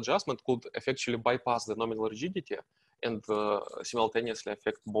exchange rate adjustment could effectively bypass the nominal rigidity and simultaneously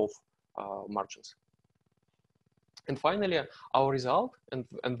affect both margins. And finally, our result and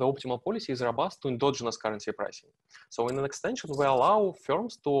the optimal policy is robust to endogenous currency pricing. So in an extension, we allow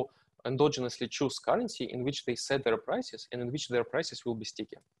firms to endogenously choose currency in which they set their prices and in which their prices will be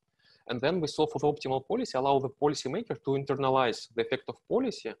sticky. And then we solve for the optimal policy, allow the policymaker to internalize the effect of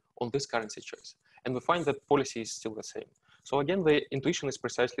policy on this currency choice. And we find that policy is still the same. So again, the intuition is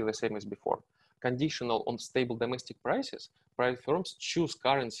precisely the same as before. conditional on stable domestic prices, private firms choose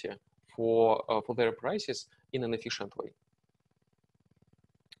currency for their prices in an efficient way.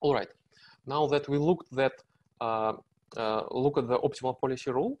 All right, now that we look at the optimal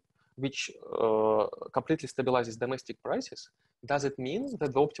policy rule, which completely stabilizes domestic prices, does it mean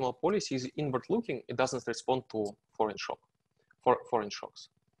that the optimal policy is inward-looking? It doesn't respond to foreign shocks.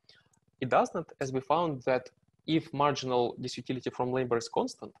 It doesn't, as we found that if marginal disutility from labor is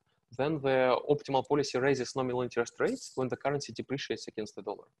constant, then the optimal policy raises nominal interest rates when the currency depreciates against the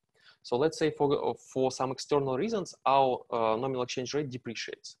dollar. So let's say for some external reasons, our nominal exchange rate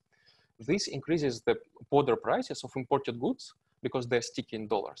depreciates. This increases the border prices of imported goods because they're sticky in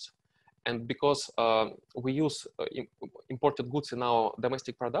dollars. And because we use imported goods in our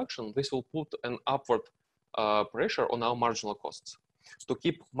domestic production, this will put an upward pressure on our marginal costs. To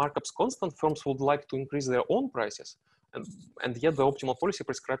keep markups constant, firms would like to increase their own prices, and yet the optimal policy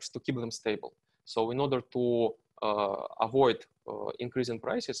prescribes to keep them stable. So in order to avoid increase in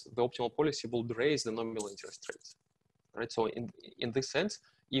prices, the optimal policy will raise the nominal interest rates. Right? So in this sense,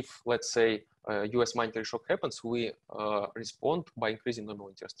 if, let's say, US monetary shock happens, we respond by increasing nominal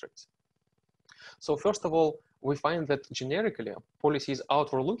interest rates. So first of all, we find that generically, policy is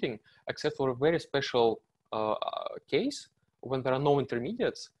outward-looking, except for a very special case when there are no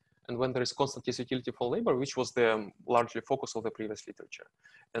intermediates and when there is constant utility for labor, which was the largely focus of the previous literature.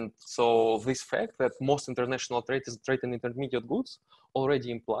 And so this fact that most international trade is trade in intermediate goods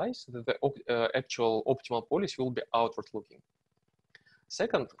already implies that the actual optimal policy will be outward-looking.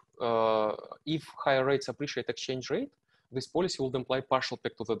 Second, if higher rates appreciate exchange rate, this policy will imply partial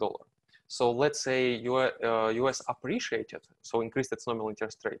peg to the dollar. So let's say US appreciated, so increased its nominal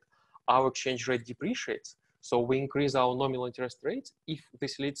interest rate. Our exchange rate depreciates, so we increase our nominal interest rates. If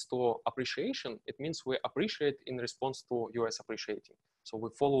this leads to appreciation, it means we appreciate in response to US appreciating. So we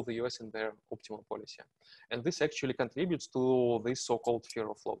follow the US in their optimal policy. And this actually contributes to this so-called fear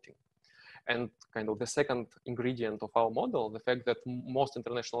of floating. And kind of the second ingredient of our model, the fact that most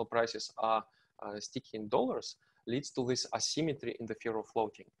international prices are sticky in dollars, leads to this asymmetry in the fear of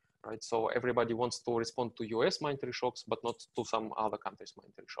floating. Right? So everybody wants to respond to US monetary shocks, but not to some other countries'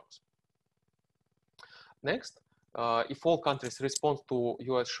 monetary shocks. Next, if all countries respond to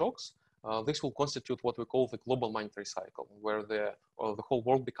US shocks, this will constitute what we call the global monetary cycle, where the whole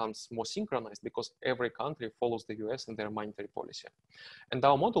world becomes more synchronized because every country follows the US in their monetary policy. And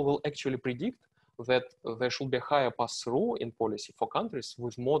our model will actually predict that there should be a higher pass-through in policy for countries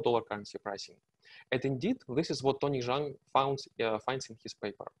with more dollar currency pricing. And indeed, this is what Tony Zhang finds in his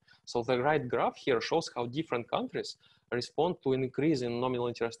paper. So the right graph here shows how different countries respond to an increase in nominal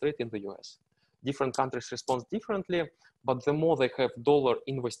interest rate in the US. Different countries respond differently, but the more they have dollar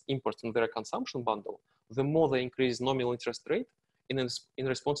imports in their consumption bundle, the more they increase nominal interest rate in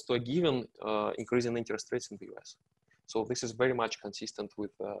response to a given increase in interest rates in the US. So this is very much consistent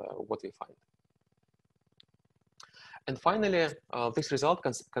with what we find. And finally, this result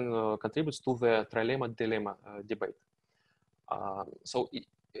contributes to the trilemma-dilemma debate. So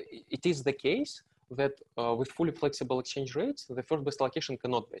it is the case that with fully flexible exchange rates, the first best allocation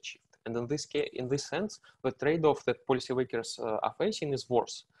cannot be achieved. And in this sense, the trade-off that policymakers are facing is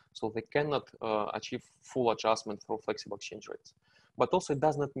worse. So they cannot achieve full adjustment through flexible exchange rates. But also, it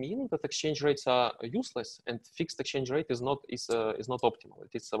does not mean that exchange rates are useless and fixed exchange rate is not optimal.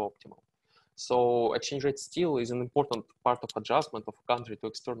 It is suboptimal. So exchange rate still is an important part of adjustment of a country to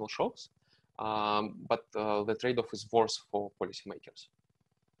external shocks, but the trade-off is worse for policymakers.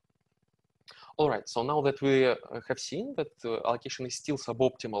 All right, so now that we have seen that allocation is still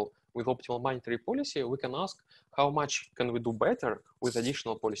suboptimal with optimal monetary policy, we can ask how much can we do better with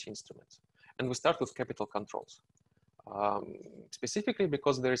additional policy instruments. And we start with capital controls. Specifically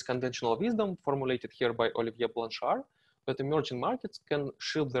because there is conventional wisdom formulated here by Olivier Blanchard that emerging markets can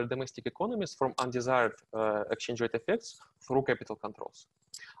shield their domestic economies from undesired exchange rate effects through capital controls.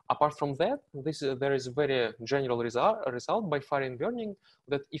 Apart from that, there is a very general result by Farin Werning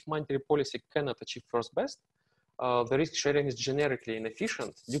that if monetary policy cannot achieve first best, the risk sharing is generically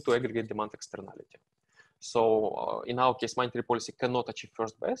inefficient due to aggregate demand externality. So in our case, monetary policy cannot achieve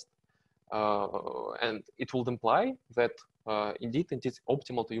first best, and it would imply that indeed it is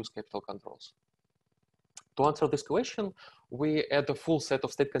optimal to use capital controls. To answer this question, we add a full set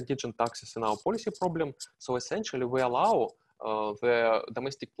of state contingent taxes in our policy problem. So essentially, we allow the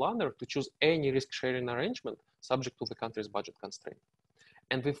domestic planner to choose any risk-sharing arrangement subject to the country's budget constraint.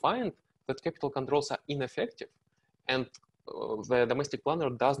 And we find that capital controls are ineffective, and the domestic planner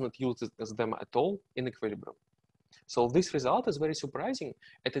does not use them at all in equilibrium. So this result is very surprising,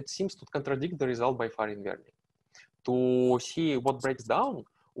 and it seems to contradict the result by Farin Werning. To see what breaks down,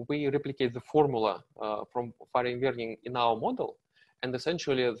 we replicate the formula from Fourier-Inverting in our model, and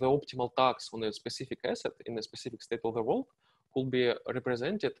essentially the optimal tax on a specific asset in a specific state of the world could be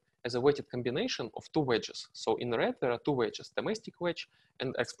represented as a weighted combination of two wedges. So in red, there are two wedges, domestic wedge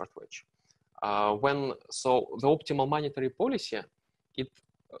and export wedge. So the optimal monetary policy,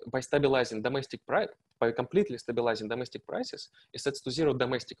 by stabilizing domestic price, by completely stabilizing domestic prices, it sets to zero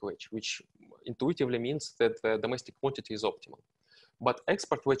domestic wedge, which intuitively means that the domestic quantity is optimal. But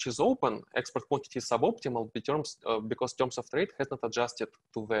export wedge is open, export quantity is suboptimal because terms of trade has not adjusted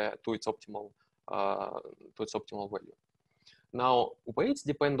to its optimal value. Now, weights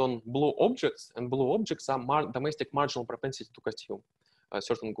depend on blue objects, and blue objects are domestic marginal propensity to consume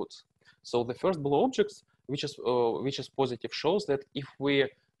certain goods. So the first blue objects, which is positive, shows that if we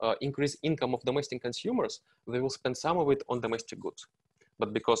increase income of domestic consumers, they will spend some of it on domestic goods.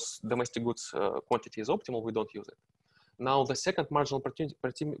 But because domestic goods quantity is optimal, we don't use it. Now, the second marginal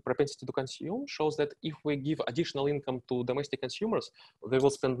propensity to consume shows that if we give additional income to domestic consumers, they will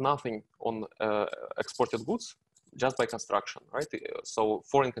spend nothing on exported goods, just by construction, right? So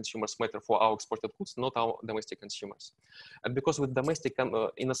foreign consumers matter for our exported goods, not our domestic consumers. And because with domestic,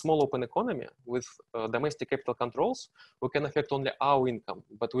 in a small open economy, with domestic capital controls, we can affect only our income,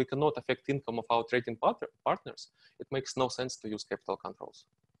 but we cannot affect income of our trading partners. It makes no sense to use capital controls.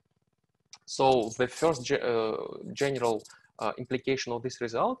 So the first general implication of this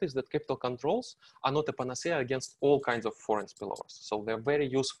result is that capital controls are not a panacea against all kinds of foreign spillovers. So they're very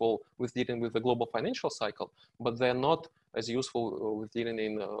useful with dealing with the global financial cycle, but they're not as useful with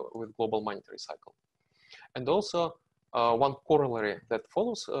dealing with global monetary cycle. And also one corollary that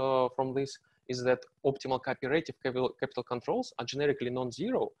follows from this is that optimal cooperative capital controls are generically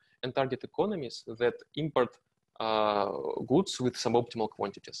non-zero and target economies that import goods with suboptimal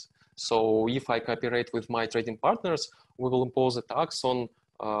quantities. So if I cooperate with my trading partners, we will impose a tax on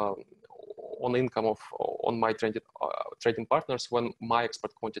income on my trading partners when my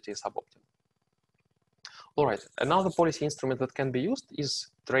export quantity is suboptimal. All right, another policy instrument that can be used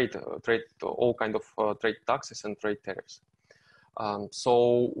is all kind of trade taxes and trade tariffs.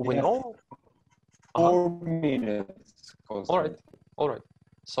 So we know. 4 minutes. All right.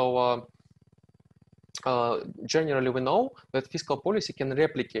 So generally, we know that fiscal policy can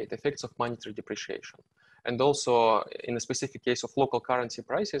replicate effects of monetary depreciation. And also, in a specific case of local currency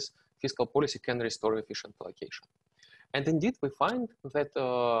prices, fiscal policy can restore efficient allocation. And indeed, we find that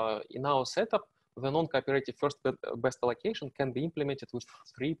in our setup, the non-cooperative first best allocation can be implemented with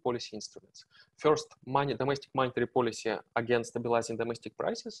 3 policy instruments. First, domestic monetary policy against stabilizing domestic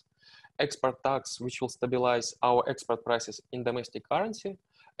prices, export tax, which will stabilize our export prices in domestic currency,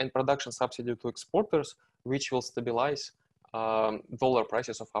 and production subsidy to exporters, which will stabilize dollar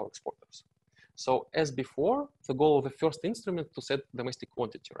prices of our exporters. So as before, the goal of the first instrument to set domestic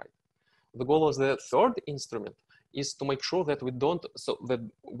quantity, right? The goal of the third instrument is to make sure that we don't, so that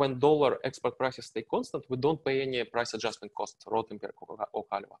when dollar export prices stay constant, we don't pay any price adjustment costs, Rotenberg or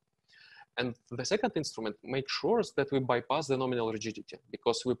Hoerova. And the second instrument makes sure that we bypass the nominal rigidity,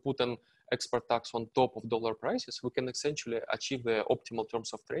 because we put an export tax on top of dollar prices, we can essentially achieve the optimal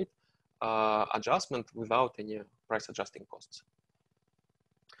terms of trade adjustment without any price adjusting costs.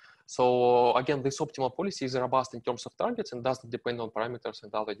 So again, this optimal policy is robust in terms of targets and doesn't depend on parameters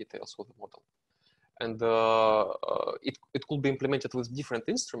and other details of the model. And it could be implemented with different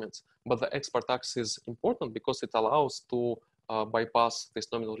instruments, but the export tax is important because it allows to bypass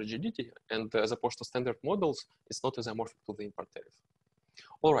this nominal rigidity, and as opposed to standard models, it's not isomorphic to the import tariff.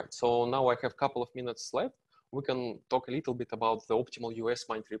 All right, so now I have a couple of minutes left. We can talk a little bit about the optimal US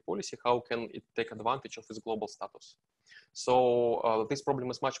monetary policy. How can it take advantage of its global status? So this problem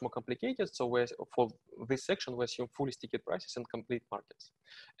is much more complicated. So for this section, we assume fully sticky prices and complete markets.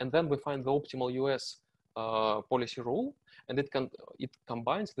 And then we find the optimal US policy rule, and it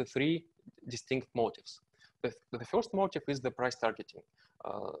combines the 3 distinct motives. The first motive is the price targeting.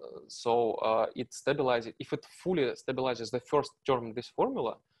 It stabilizes, if it fully stabilizes the first term in this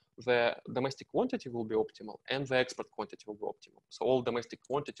formula, the domestic quantity will be optimal and the export quantity will be optimal. So all domestic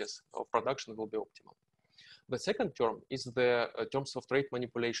quantities of production will be optimal. The second term is the terms of trade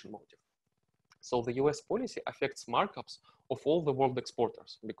manipulation motive. So the US policy affects markups of all the world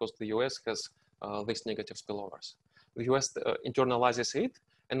exporters because the US has these negative spillovers. The US internalizes it,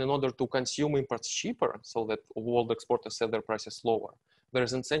 and in order to consume imports cheaper so that world exporters set their prices lower, there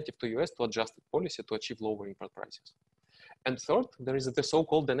is incentive to US to adjust the policy to achieve lower import prices. And third, there is the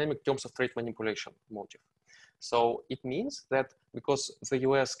so-called dynamic terms of trade manipulation motive. So it means that because the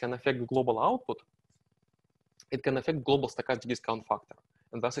US can affect global output, it can affect global stochastic discount factor.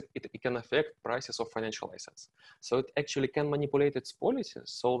 and thus it can affect prices of financial assets. So it actually can manipulate its policies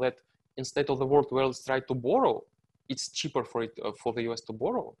so that instead of the world where it's trying to borrow, it's cheaper for the US to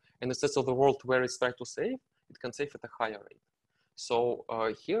borrow, and instead of the world where it's trying to save, it can save at a higher rate. So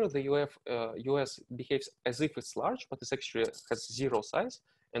here the US behaves as if it's large, but it actually has zero size,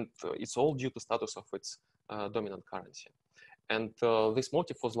 and it's all due to status of its dominant currency. And this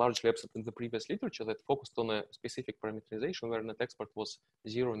motive was largely absent in the previous literature that focused on a specific parameterization where net export was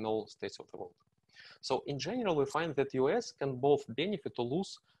zero in all states of the world. So in general, we find that US can both benefit or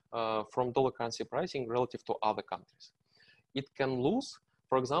lose from dollar currency pricing relative to other countries. It can lose,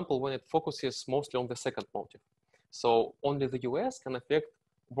 for example, when it focuses mostly on the second motive. So only the US can affect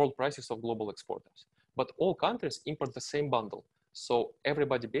world prices of global exporters, but all countries import the same bundle. So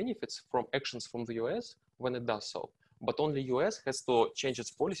everybody benefits from actions from the US when it does so, but only US has to change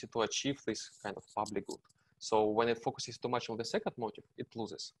its policy to achieve this kind of public good. So when it focuses too much on the second motive, it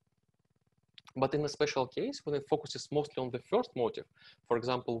loses. But in a special case, when it focuses mostly on the first motive, for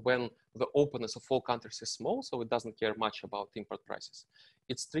example, when the openness of all countries is small, so it doesn't care much about import prices,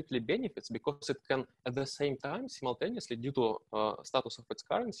 it strictly benefits because it can, at the same time, simultaneously, due to status of its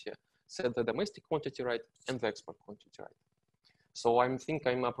currency, set the domestic quantity right and the export quantity right. So I think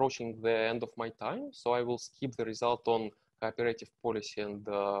I'm approaching the end of my time, so I will skip the result on cooperative policy and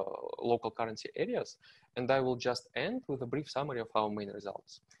local currency areas, and I will just end with a brief summary of our main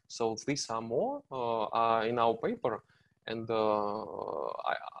results. So these are more in our paper, and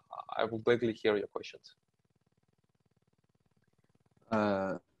I will gladly hear your questions.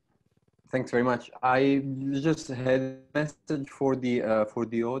 Thanks very much. I just had a message for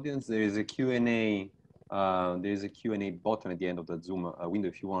the audience. There is a Q&A. There is a Q&A button at the end of the Zoom window.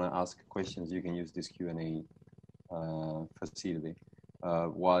 If you want to ask questions, you can use this Q&A facility.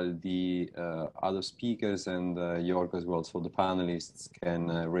 While the other speakers and Georg as well, so the panelists can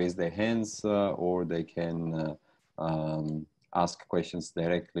raise their hands or they can ask questions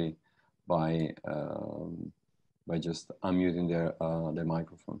directly by just unmuting their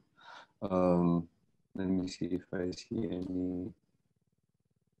microphone. Let me see if I see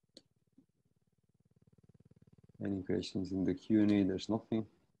any questions in the Q&A. There's nothing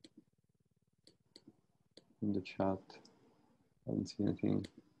in the chat. I don't see anything.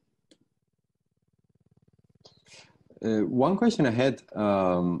 One question I had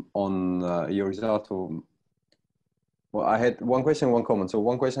on your result. Well, I had one question, one comment. So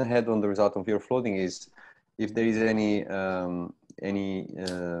one question I had on the result of your floating is if there is any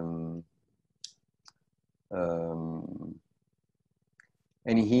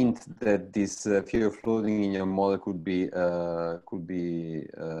hint that this fear of floating in your model could be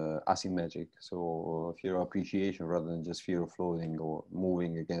asymmetric, so fear of appreciation rather than just fear of floating or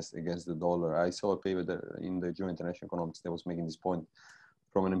moving against the dollar. I saw a paper that in the Journal International Economics that was making this point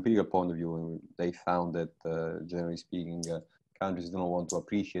from an empirical point of view, and they found that generally speaking, countries do not want to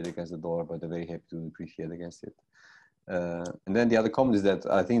appreciate against the dollar, but they're very happy to appreciate against it. And then the other comment is that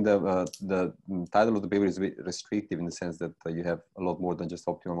I think the title of the paper is a bit restrictive in the sense that you have a lot more than just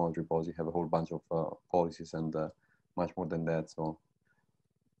optimal monetary policy. You have a whole bunch of policies and much more than that. So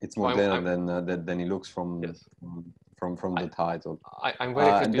it's more general than it looks from yes. from the title. I'm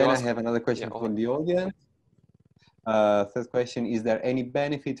very happy. And then I have another question from the audience. Third question: is there any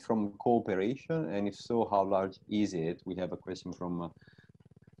benefit from cooperation, and if so, how large is it? We have a question from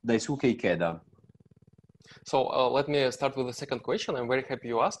Daisuke Ikeda. So let me start with the second question. I'm very happy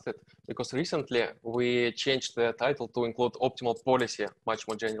you asked it because recently we changed the title to include optimal policy, much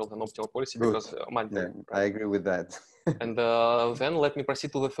more general than optimal policy. Good. Because I agree with that. And then let me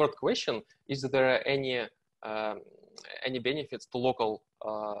proceed to the third question: is there any benefits to local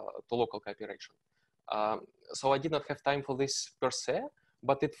cooperation? So I did not have time for this per se,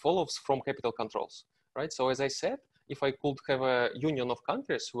 but it follows from capital controls, right? So as I said, if I could have a union of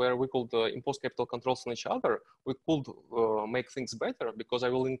countries where we could impose capital controls on each other, we could make things better because I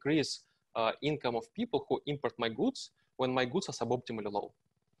will increase income of people who import my goods when my goods are suboptimally low,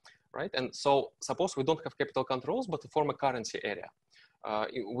 right? And so suppose we don't have capital controls, but form a currency area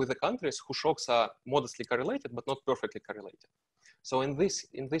with the countries whose shocks are modestly correlated, but not perfectly correlated. So in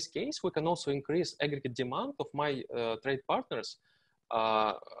this case, we can also increase aggregate demand of my trade partners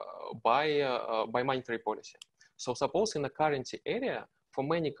by monetary policy. So suppose in a currency area, for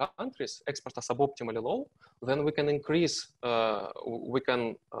many countries, exports are suboptimally low, then we can increase,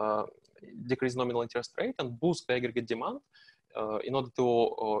 decrease nominal interest rate and boost the aggregate demand in order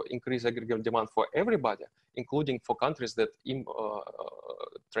to increase aggregate demand for everybody, including for countries that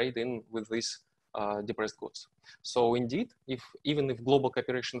trade in with these depressed goods. So indeed, even if global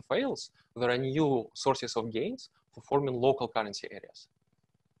cooperation fails, there are new sources of gains for forming local currency areas.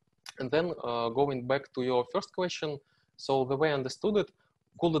 And then going back to your first question, so the way I understood it,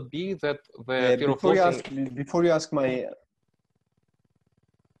 could it be that the fear of losing... Before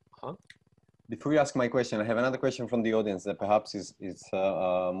you ask my question, I have another question from the audience that perhaps is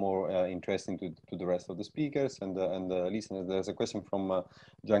more interesting to the rest of the speakers and the listeners. There's a question from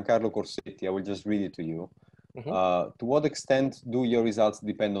Giancarlo Corsetti. I will just read it to you. To what extent do your results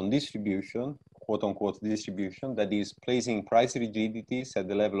depend on distribution, quote unquote distribution, that is placing price rigidities at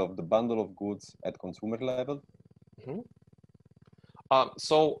the level of the bundle of goods at consumer level? We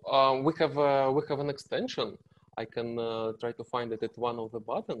have an extension. I can try to find it at one of the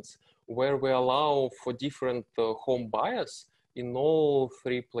buttons where we allow for different home bias in all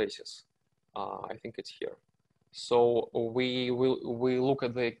three places. I think it's here. So we look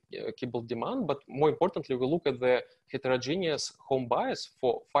at the keyboard demand, but more importantly, we look at the heterogeneous home bias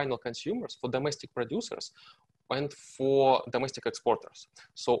for final consumers, for domestic producers, and for domestic exporters.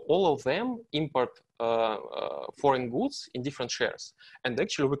 So all of them import foreign goods in different shares. And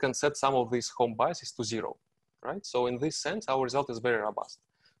actually, we can set some of these home biases to 0, right? So in this sense, our result is very robust.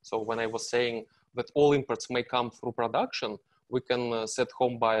 So when I was saying that all imports may come through production, we can set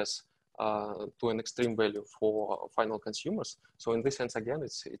home bias to an extreme value for final consumers. So in this sense, again,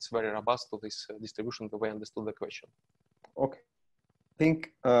 it's very robust to this distribution, the way I understood the question. Okay. I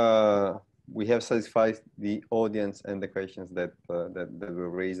think we have satisfied the audience and the questions that were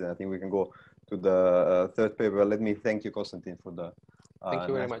raised. And I think we can go to the third paper. Let me thank you, Konstantin, for the thank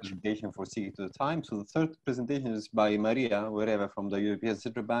you very much. Presentation, for sticking to the time. So the third presentation is by Maria Hoerova from the European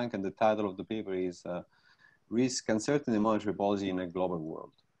Central Bank, and the title of the paper is Risk, Uncertainty, and Monetary Policy in a Global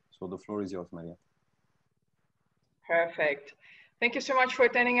World. So the floor is yours, Maria. Perfect. Thank you so much for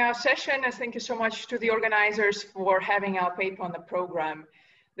attending our session, and thank you so much to the organizers for having our paper on the program.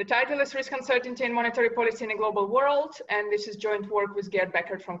 The title is Risk, Uncertainty, and Monetary Policy in a Global World, and this is joint work with Geert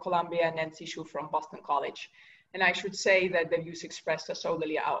Bekaert from Columbia and Nancy Xu from Boston College. And I should say that the views expressed are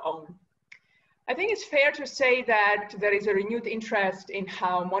solely our own. I think it's fair to say that there is a renewed interest in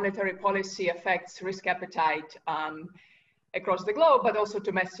how monetary policy affects risk appetite across the globe, but also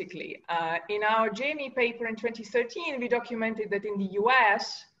domestically. In our JME paper in 2013, we documented that in the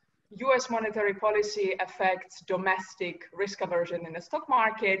US monetary policy affects domestic risk aversion in the stock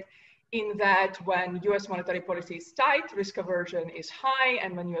market, in that when US monetary policy is tight, risk aversion is high,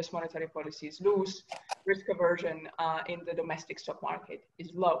 and when US monetary policy is loose, risk aversion in the domestic stock market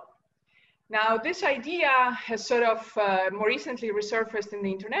is low. Now, this idea has sort of more recently resurfaced in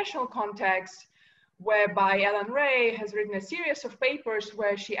the international context, whereby Ellen Ray has written a series of papers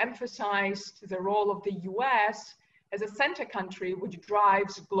where she emphasized the role of the US as a center country which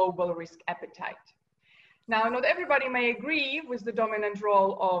drives global risk appetite. Now, not everybody may agree with the dominant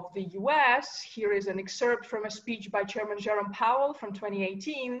role of the US. Here is an excerpt from a speech by Chairman Jerome Powell from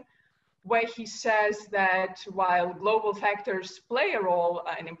 2018, where he says that while global factors play a role,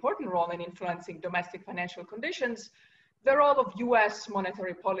 an important role in influencing domestic financial conditions, the role of US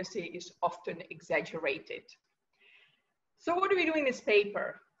monetary policy is often exaggerated. So what do we do in this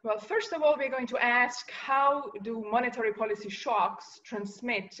paper? Well, first of all, we're going to ask, how do monetary policy shocks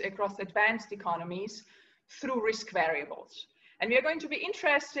transmit across advanced economies through risk variables? And we are going to be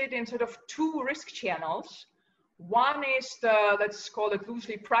interested in sort of two risk channels. One is the, let's call it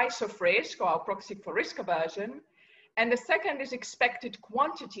loosely, price of risk, or our proxy for risk aversion. And the second is expected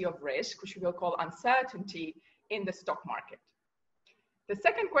quantity of risk, which we will call uncertainty, in the stock market. The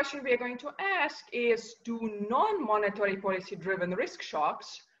second question we are going to ask is, do non-monetary policy driven risk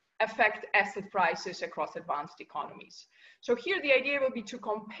shocks affect asset prices across advanced economies? So here the idea will be to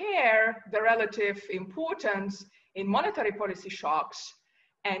compare the relative importance in monetary policy shocks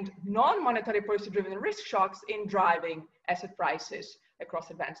and non-monetary policy driven risk shocks in driving asset prices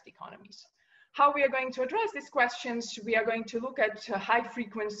across advanced economies. How we are going to address these questions, we are going to look at a high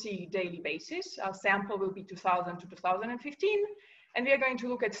frequency daily basis. Our sample will be 2000 to 2015. And we are going to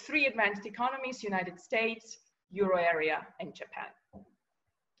look at 3 advanced economies: United States, Euro area, and Japan.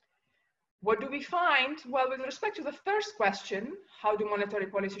 What do we find? Well, with respect to the first question, how do monetary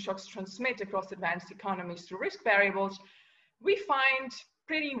policy shocks transmit across advanced economies through risk variables? We find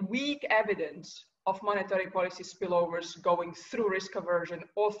pretty weak evidence of monetary policy spillovers going through risk aversion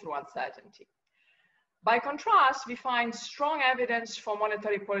or through uncertainty. By contrast, we find strong evidence for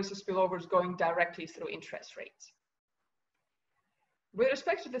monetary policy spillovers going directly through interest rates. With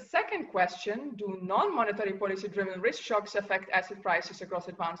respect to the second question, do non-monetary policy driven risk shocks affect asset prices across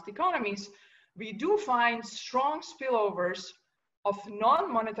advanced economies? We do find strong spillovers of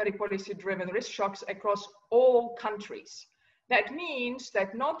non-monetary policy driven risk shocks across all countries. That means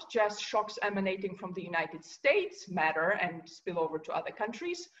that not just shocks emanating from the United States matter and spill over to other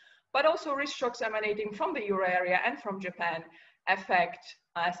countries, but also risk shocks emanating from the euro area and from Japan affect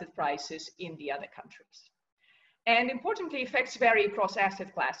asset prices in the other countries. And importantly, effects vary across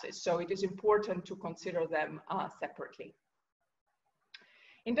asset classes, so it is important to consider them separately.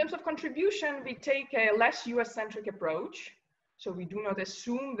 In terms of contribution, we take a less US-centric approach. So we do not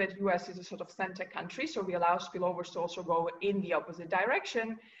assume that US is a sort of center country, so we allow spillovers to also go in the opposite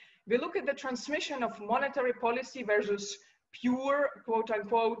direction. We look at the transmission of monetary policy versus pure, quote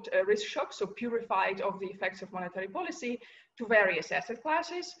unquote, risk shocks, so purified of the effects of monetary policy to various asset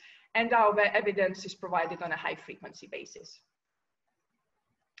classes, and our evidence is provided on a high frequency basis.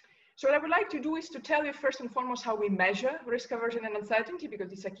 So what I would like to do is to tell you first and foremost how we measure risk aversion and uncertainty,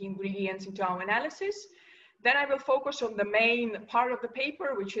 because these are key ingredients into our analysis. Then I will focus on the main part of the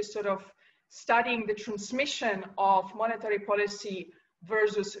paper, which is sort of studying the transmission of monetary policy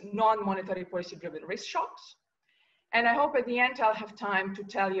versus non-monetary policy driven risk shocks. And I hope at the end I'll have time to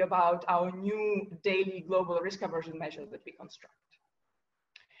tell you about our new daily global risk aversion measure that we construct.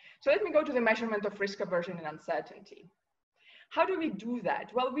 So let me go to the measurement of risk aversion and uncertainty. How do we do that?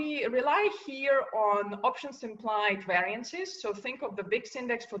 Well, we rely here on options implied variances. So think of the VIX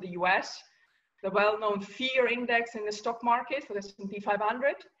index for the US, the well-known fear index in the stock market for the S&P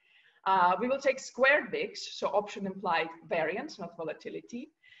 500. We will take squared VIX, so option implied variance, not volatility.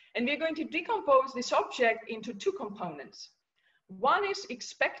 And we're going to decompose this object into two components. One is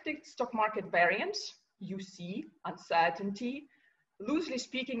expected stock market variance, UC, uncertainty. Loosely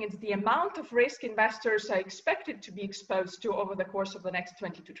speaking, it's the amount of risk investors are expected to be exposed to over the course of the next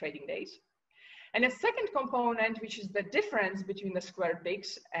 22 trading days. And a second component, which is the difference between the squared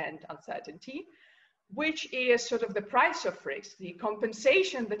VIX and uncertainty, which is sort of the price of risk, the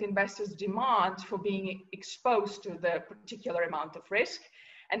compensation that investors demand for being exposed to the particular amount of risk.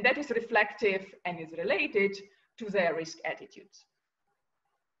 And that is reflective and is related to their risk attitudes.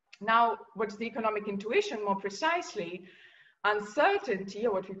 Now, what's the economic intuition more precisely? Uncertainty,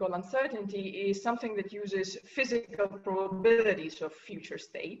 or what we call uncertainty, is something that uses physical probabilities of future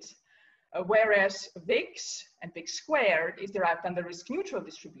states, whereas VIX and VIX squared is derived under risk neutral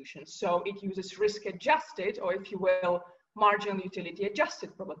distribution. So it uses risk adjusted, or if you will, marginal utility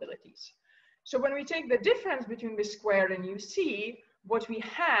adjusted probabilities. So when we take the difference between VIX squared and UC, what we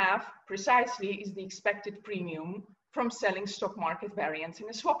have precisely is the expected premium from selling stock market variance in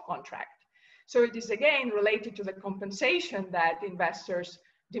a swap contract. So it is again related to the compensation that investors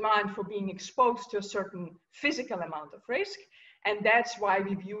demand for being exposed to a certain physical amount of risk. And that's why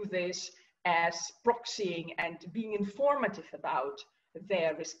we view this as proxying and being informative about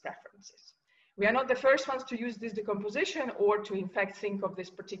their risk preferences. We are not the first ones to use this decomposition or to in fact think of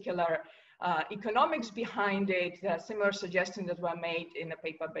this particular economics behind it. There are similar suggestions that were made in a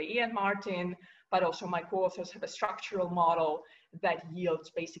paper by Ian Martin, but also my co-authors have a structural model that yields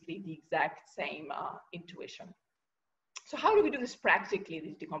basically the exact same intuition. So how do we do this practically,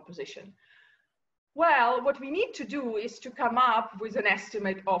 this decomposition? Well, what we need to do is to come up with an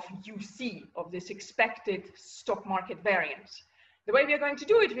estimate of UC, of this expected stock market variance. The way we are going to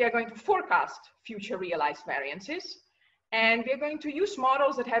do it, we are going to forecast future realized variances. And we're going to use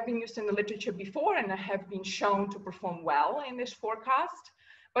models that have been used in the literature before and have been shown to perform well in this forecast.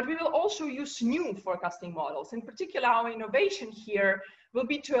 But we will also use new forecasting models. In particular, our innovation here will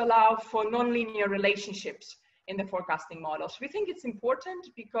be to allow for nonlinear relationships in the forecasting models. We think it's important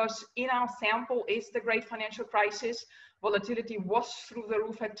because in our sample is the great financial crisis. Volatility was through the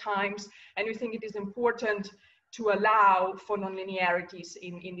roof at times. And we think it is important to allow for nonlinearities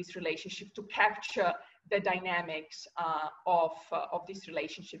in these relationships to capture the dynamics of these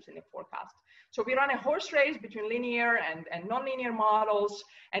relationships in the forecast. So we run a horse race between linear and nonlinear models,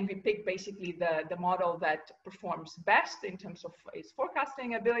 and we pick basically the model that performs best in terms of its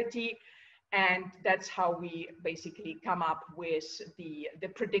forecasting ability. And that's how we basically come up with the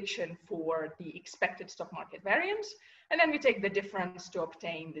prediction for the expected stock market variance. And then we take the difference to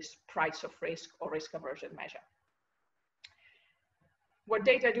obtain this price of risk or risk aversion measure. What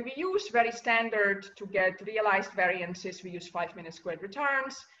data do we use? Very standard. To get realized variances, we use 5-minute squared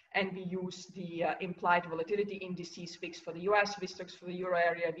returns, and we use the implied volatility indices, VIX for the US, VSTOXX for the euro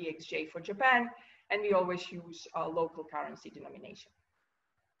area, VXJ for Japan, and we always use local currency denomination.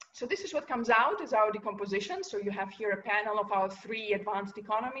 So this is what comes out as our decomposition. So you have here a panel of our 3 advanced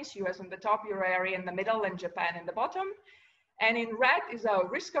economies, US on the top, euro area in the middle, and Japan in the bottom. And in red is our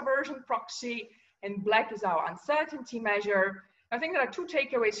risk aversion proxy, and black is our uncertainty measure. I think there are 2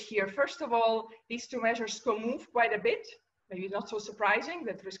 takeaways here. First of all, these 2 measures co-move quite a bit. Maybe not so surprising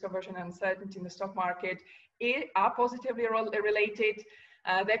that risk aversion and uncertainty in the stock market are positively related.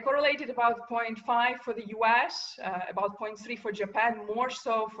 They're correlated about 0.5 for the US, about 0.3 for Japan, more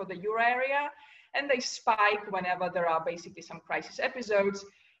so for the euro area, and they spike whenever there are basically some crisis episodes.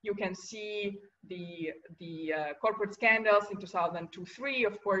 You can see the corporate scandals in 2002-03,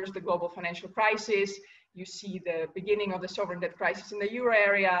 of course, the global financial crisis. You see the beginning of the sovereign debt crisis in the euro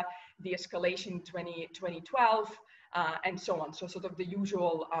area, the escalation in 2012, and so on. So sort of the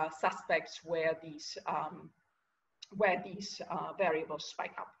usual suspects where these variables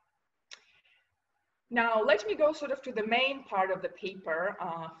spike up. Now, let me go sort of to the main part of the paper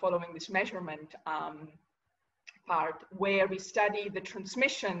following this measurement part, where we study the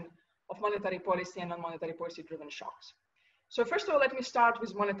transmission of monetary policy and non-monetary policy driven shocks. So first of all, let me start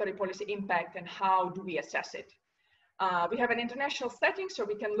with monetary policy impact and how do we assess it. We have an international setting, so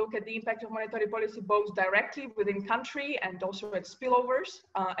we can look at the impact of monetary policy both directly within country and also at spillovers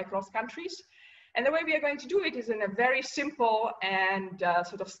across countries. And the way we are going to do it is in a very simple and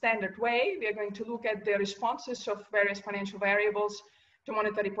sort of standard way. We are going to look at the responses of various financial variables to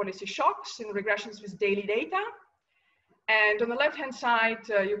monetary policy shocks in regressions with daily data. And on the left-hand side,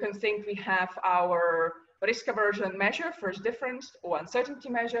 you can think we have our risk aversion measure, first difference, or uncertainty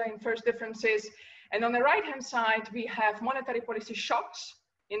measure in first differences. And on the right-hand side, we have monetary policy shocks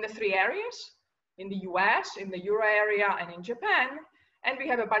in the three areas, in the US, in the euro area, and in Japan. And we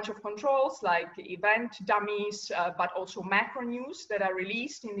have a bunch of controls like event dummies, but also macro news that are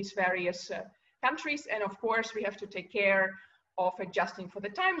released in these various countries. And of course, we have to take care of adjusting for the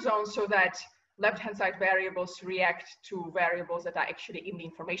time zone so that left-hand side variables react to variables that are actually in the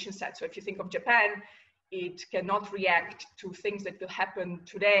information set. So if you think of Japan, it cannot react to things that will happen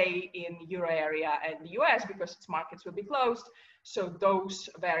today in the euro area and the US because its markets will be closed. So those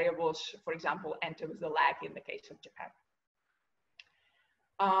variables, for example, enter with a lag in the case of Japan.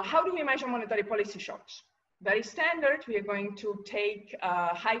 How do we measure monetary policy shocks? Very standard. We are going to take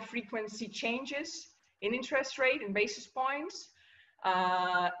high frequency changes in interest rate in basis points.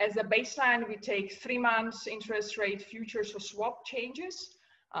 As a baseline, we take 3 months interest rate futures or swap changes,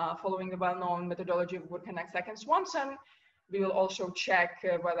 following the well-known methodology of Burkenack and Swanson. We will also check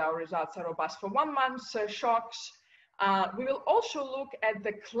whether our results are robust for 1 month shocks. We will also look at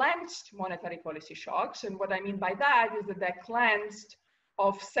the cleansed monetary policy shocks. And what I mean by that is that they're cleansed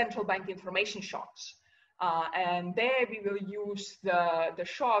of central bank information shocks. And there we will use the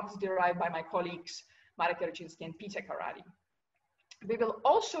shocks derived by my colleagues, Marek Jarczyński and Peter Karady. We will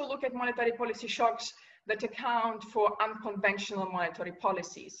also look at monetary policy shocks that account for unconventional monetary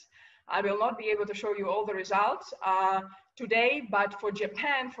policies. I will not be able to show you all the results today, but for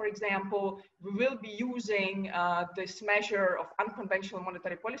Japan, for example, we will be using this measure of unconventional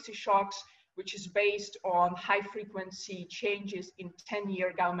monetary policy shocks, which is based on high frequency changes in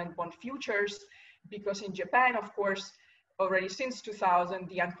 10-year government bond futures, because in Japan, of course, already since 2000,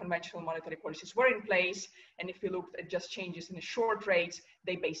 the unconventional monetary policies were in place. And if we looked at just changes in the short rates,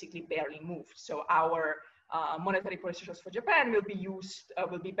 they basically barely moved. So our monetary policy shocks for Japan will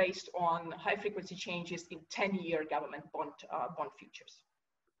be based on high frequency changes in 10-year government bond futures.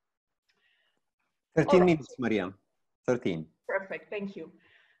 13 minutes, Maria. 13. Perfect, thank you.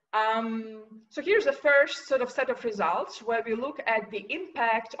 So here's the first sort of set of results where we look at the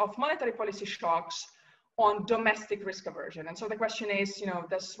impact of monetary policy shocks on domestic risk aversion. And so the question is,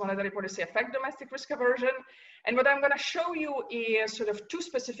 does monetary policy affect domestic risk aversion? And what I'm going to show you is sort of 2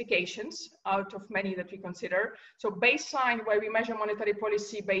 specifications out of many that we consider. So baseline, where we measure monetary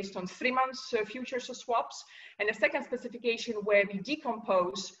policy based on 3 months futures or swaps, and a second specification where we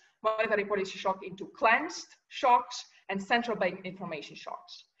decompose monetary policy shock into cleansed shocks and central bank information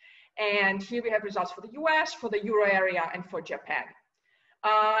shocks. And here we have results for the US, for the euro area, and for Japan.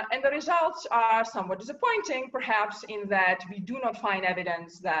 And the results are somewhat disappointing, perhaps, in that we do not find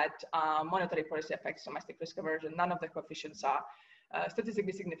evidence that monetary policy affects domestic risk aversion. None of the coefficients are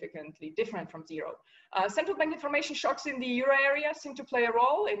statistically significantly different from 0. Central bank information shocks in the euro area seem to play a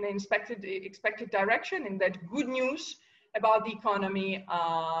role in the expected direction, in that good news about the economy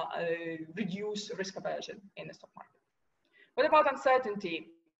reduce risk aversion in the stock market. What about uncertainty?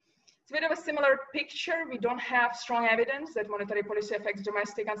 It's a bit of a similar picture. We don't have strong evidence that monetary policy affects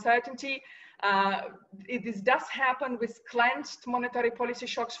domestic uncertainty. This does happen with cleansed monetary policy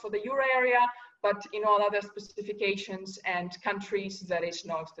shocks for the euro area, but in all other specifications and countries, there is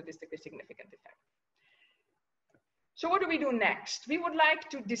no statistically significant effect. So what do we do next? We would like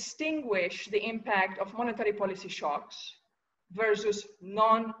to distinguish the impact of monetary policy shocks versus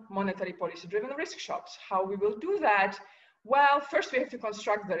non-monetary policy driven risk shocks. How we will do that? Well, first we have to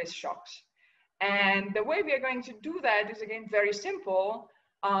construct the risk shocks. And the way we are going to do that is, again, very simple.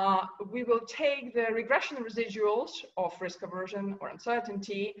 we will take the regression residuals of risk aversion or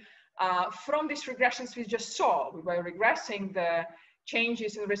uncertainty from these regressions we just saw. We were regressing the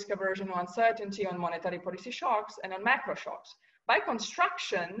changes in risk aversion or uncertainty on monetary policy shocks and on macro shocks. By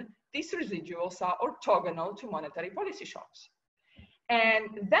construction, these residuals are orthogonal to monetary policy shocks.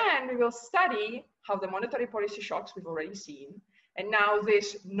 And then we will study how the monetary policy shocks we've already seen, and now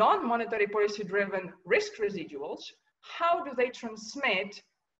these non-monetary policy driven risk residuals, how do they transmit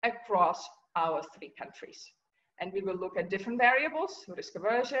across our three countries? And we will look at different variables, risk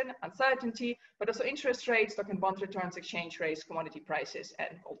aversion, uncertainty, but also interest rates, stock and bond returns, exchange rates, commodity prices, and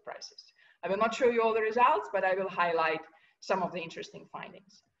gold prices. I will not show you all the results, but I will highlight some of the interesting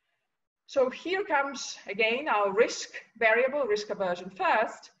findings. So here comes, again, our risk variable, risk aversion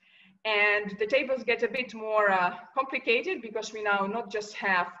first. And the tables get a bit more complicated because we now not just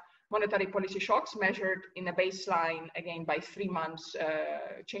have monetary policy shocks measured in a baseline, again, by 3 months,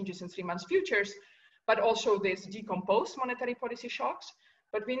 changes in 3 months futures, but also this decomposed monetary policy shocks.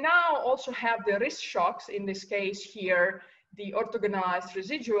 But we now also have the risk shocks, in this case here, the orthogonalized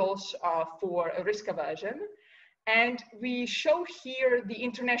residuals for risk aversion. And we show here the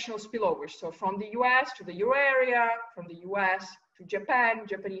international spillovers. So from the US to the euro area, from the US to Japan,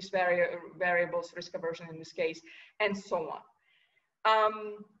 Japanese variables, risk aversion in this case, and so on.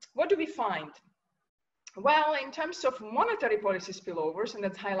 What do we find? Well, in terms of monetary policy spillovers, and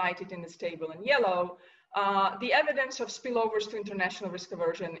that's highlighted in this table in yellow, the evidence of spillovers to international risk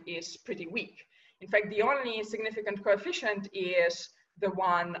aversion is pretty weak. In fact, the only significant coefficient is the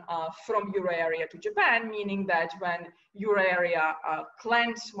one from euro area to Japan, meaning that when euro area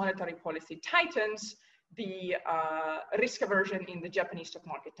cleanse monetary policy tightens, the risk aversion in the Japanese stock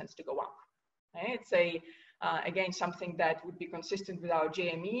market tends to go up. Okay? It's again, something that would be consistent with our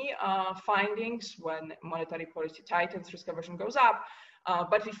JME findings. When monetary policy tightens, risk aversion goes up,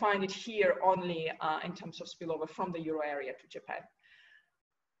 but we find it here only in terms of spillover from the euro area to Japan.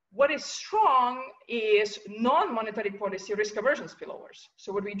 What is strong is non-monetary policy risk aversion spillovers.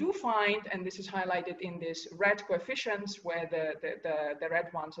 So what we do find, and this is highlighted in these red coefficients where the red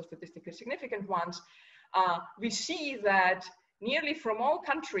ones are statistically significant ones, we see that nearly from all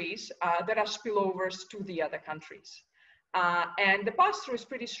countries, there are spillovers to the other countries. And the pass-through is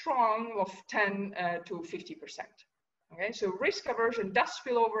pretty strong of 10 to 50%. Okay, so risk aversion does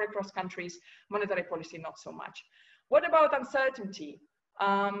spill over across countries, monetary policy not so much. What about uncertainty?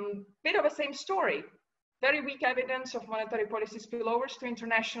 Bit of the same story. Very weak evidence of monetary policy spillovers to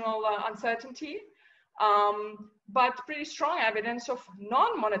international uncertainty, but pretty strong evidence of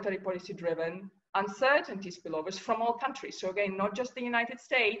non-monetary policy driven uncertainty spillovers from all countries. So again, not just the United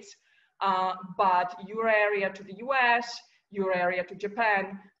States, but euro area to the US, euro area to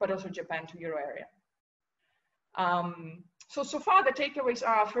Japan, but also Japan to euro area. So far the takeaways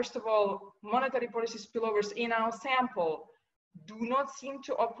are, first of all, monetary policy spillovers in our sample do not seem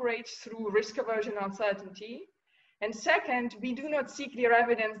to operate through risk aversion uncertainty. And second, we do not see clear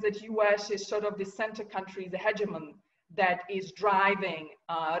evidence that US is sort of the center country, the hegemon that is driving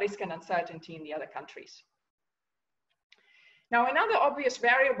risk and uncertainty in the other countries. Now, another obvious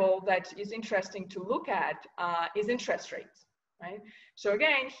variable that is interesting to look at is interest rates, right? So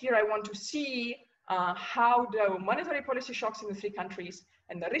again, here I want to see how the monetary policy shocks in the three countries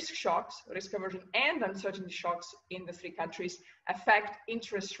and the risk shocks, risk aversion and uncertainty shocks in the three countries affect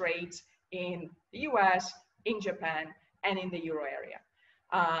interest rates in the US, in Japan, and in the euro area.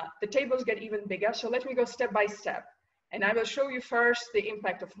 The tables get even bigger, so let me go step by step. And I will show you first the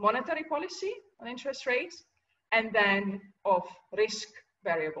impact of monetary policy on interest rates, and then of risk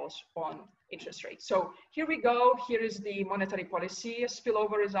variables on interest rates. So here we go. Here is the monetary policy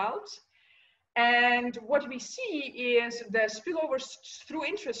spillover results. And what we see is the spillovers through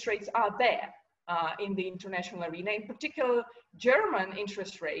interest rates are there in the international arena. In particular, German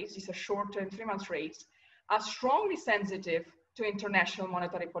interest rates, these are short-term 3-month rates, are strongly sensitive to international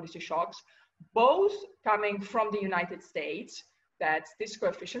monetary policy shocks, both coming from the United States, that's this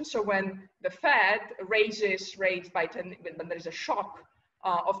coefficient. So when the Fed raises rates by 10, when there is a shock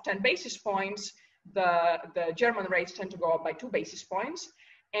of 10 basis points, the German rates tend to go up by 2 basis points.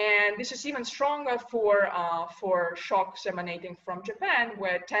 And this is even stronger for shocks emanating from Japan,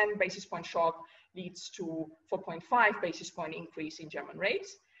 where 10 basis point shock leads to 4.5 basis point increase in German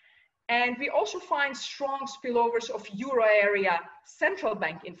rates. And we also find strong spillovers of euro area central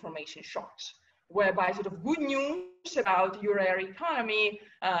bank information shocks, whereby sort of good news about euro area economy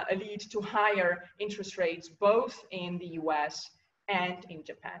lead to higher interest rates, both in the US and in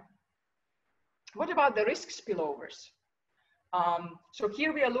Japan. What about the risk spillovers? So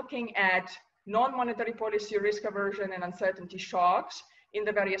here we are looking at non-monetary policy risk aversion and uncertainty shocks in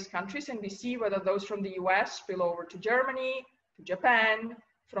the various countries, and we see whether those from the US spill over to Germany, to Japan,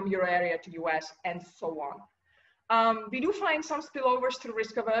 from Euro area to US, and so on. We do find some spillovers through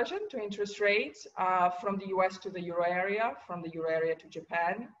risk aversion to interest rates from the US to the Euro area, from the Euro area to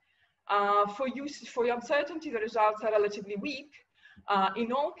Japan. For uncertainty, the results are relatively weak.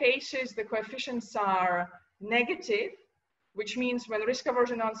 In all cases, the coefficients are negative, which means when risk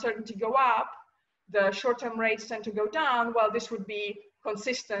aversion and uncertainty go up, the short-term rates tend to go down, while this would be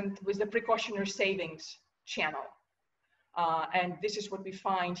consistent with the precautionary savings channel. And this is what we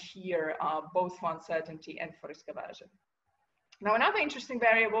find here, both for uncertainty and for risk aversion. Now, another interesting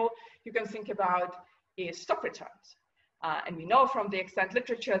variable you can think about is stock returns. And we know from the extant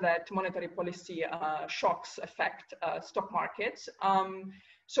literature that monetary policy shocks affect stock markets.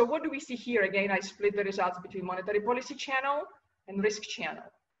 So what do we see here? Again, I split the results between monetary policy channel and risk channel.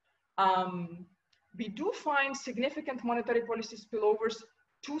 We do find significant monetary policy spillovers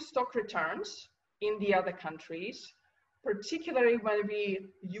to stock returns in the other countries, particularly when we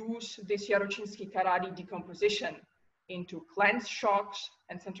use this Yarochinsky-Karady decomposition into cleansed shocks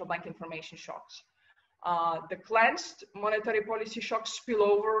and central bank information shocks. The cleansed monetary policy shocks spill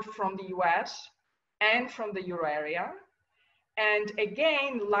over from the US and from the Euro area. And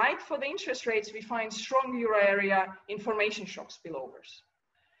again, like for the interest rates, we find strong Euro area information shock spillovers.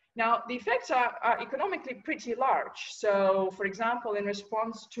 Now, the effects are economically pretty large. So, for example, in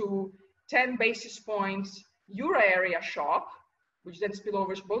response to 10 basis points Euro area shock, which then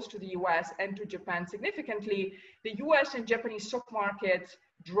spillovers both to the US and to Japan significantly, the US and Japanese stock markets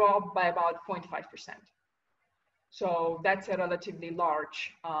drop by about 0.5%. So that's a relatively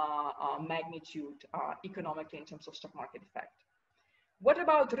large magnitude economically in terms of stock market effect. What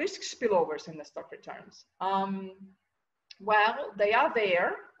about risk spillovers in the stock returns? Well, they are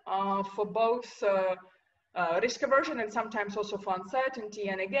there for both risk aversion and sometimes also for uncertainty.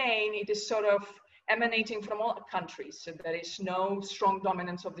 And again, it is sort of emanating from all countries. So there is no strong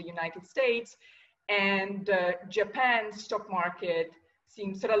dominance of the United States, and Japan's stock market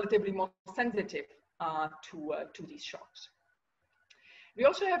seems relatively more sensitive to these shocks. We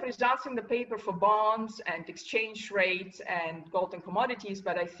also have results in the paper for bonds and exchange rates and gold and commodities,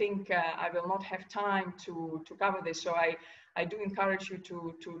 but I think I will not have time to cover this. So I do encourage you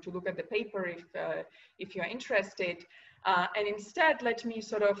to look at the paper if you're interested. And instead, let me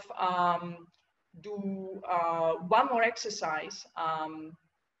sort of do one more exercise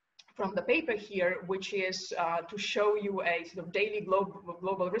from the paper here, which is to show you a sort of daily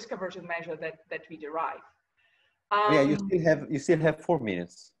global risk aversion measure that we derive. Yeah, you still have 4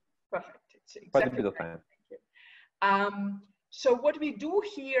 minutes. Perfect. It's exactly quite a bit of time. Thank you. So what we do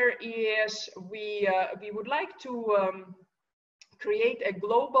here is we would like to create a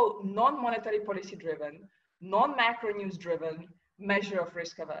global non-monetary policy driven, non-macro news driven measure of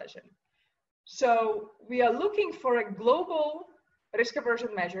risk aversion. So we are looking for a global risk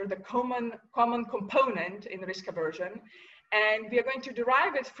aversion measure, the common component in risk aversion, and we are going to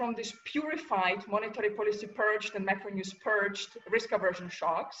derive it from this purified monetary policy purged and macro news purged risk aversion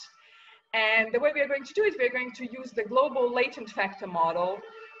shocks. And the way we are going to do it, we are going to use the global latent factor model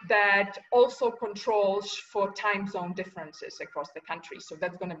that also controls for time zone differences across the country. So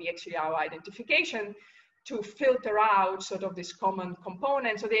that's going to be actually our identification to filter out sort of this common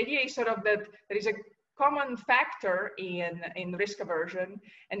component. So the idea is sort of that there is a common factor in risk aversion,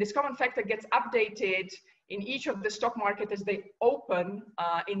 and this common factor gets updated in each of the stock market as they open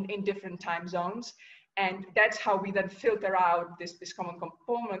in different time zones. And that's how we then filter out this common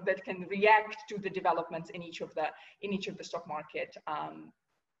component that can react to the developments in each of the stock market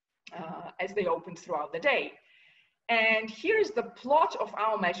as they open throughout the day. And here is the plot of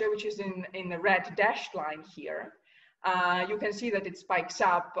our measure, which is in the red dashed line here. You can see that it spikes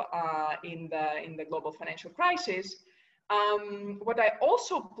up in the global financial crisis. What I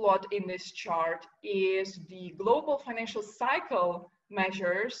also plot in this chart is the global financial cycle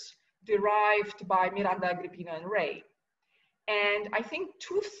measures derived by Miranda, Agrippino, and Ray. And I think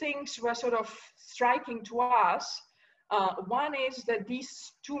two things were sort of striking to us. One is that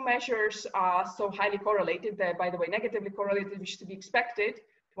these two measures are so highly correlated. They're, by the way, negatively correlated, which is to be expected.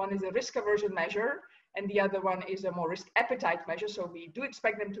 One is a risk aversion measure, and the other one is a more risk appetite measure. So we do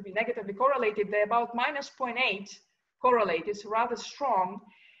expect them to be negatively correlated. They're about -0.8 correlated, so rather strong.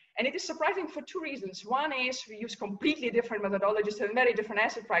 And it is surprising for two reasons. One is we use completely different methodologies and very different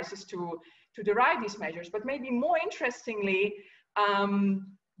asset prices to derive these measures. But maybe more interestingly,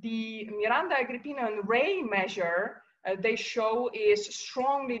 the Miranda, Agrippino, and Ray measure they show is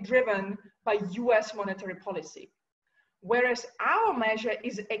strongly driven by US monetary policy. Whereas our measure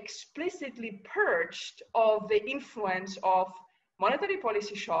is explicitly purged of the influence of monetary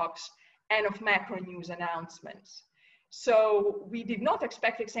policy shocks and of macro news announcements. So we did not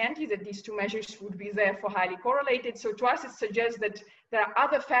expect ex ante that these two measures would be therefore highly correlated. So to us, it suggests that there are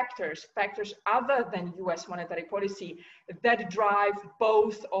other factors other than US monetary policy that drive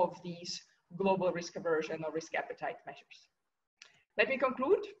both of these global risk aversion or risk appetite measures. Let me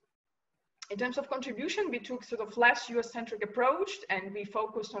conclude. In terms of contribution, we took sort of less US-centric approach and we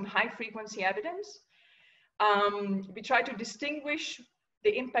focused on high frequency evidence. We tried to distinguish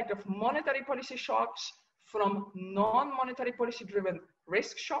the impact of monetary policy shocks from non-monetary policy driven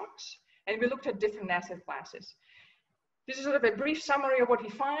risk shocks, and we looked at different asset classes. This is sort of a brief summary of what we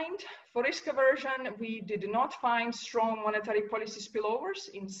find. For risk aversion, we did not find strong monetary policy spillovers.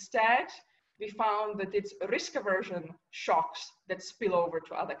 Instead, we found that it's risk aversion shocks that spill over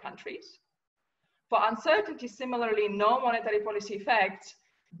to other countries. For uncertainty, similarly, no monetary policy effects,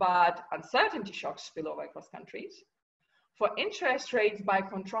 but uncertainty shocks spill over across countries. For interest rates, by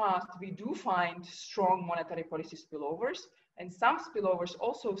contrast, we do find strong monetary policy spillovers and some spillovers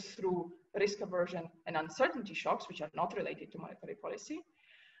also through risk aversion and uncertainty shocks, which are not related to monetary policy.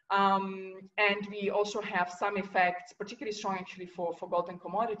 And we also have some effects, particularly strong actually for gold and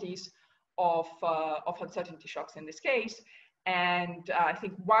commodities, of uncertainty shocks in this case. And I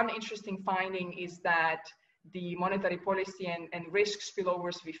think one interesting finding is that the monetary policy and risk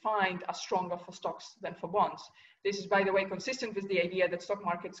spillovers we find are stronger for stocks than for bonds. This is, by the way, consistent with the idea that stock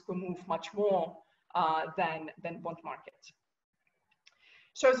markets could move much more than bond markets.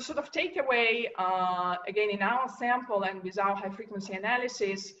 So as a sort of takeaway, again, in our sample and with our high frequency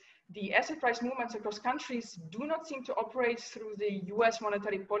analysis, the asset price movements across countries do not seem to operate through the US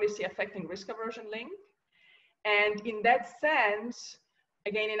monetary policy affecting risk aversion link. And in that sense,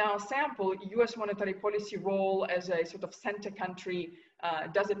 again, in our sample, US monetary policy role as a sort of center country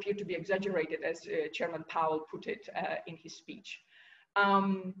does appear to be exaggerated, as Chairman Powell put it in his speech.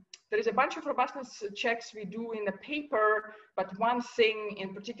 There is a bunch of robustness checks we do in the paper, but one thing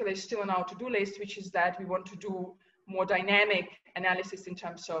in particular is still on our to-do list, which is that we want to do more dynamic analysis in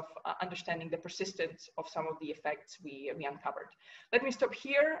terms of understanding the persistence of some of the effects we uncovered. Let me stop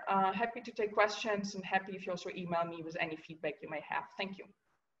here. Happy to take questions and happy if you also email me with any feedback you may have. Thank you.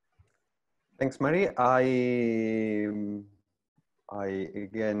 Thanks, Mary. I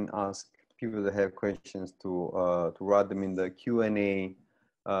again ask people that have questions to write them in the Q&A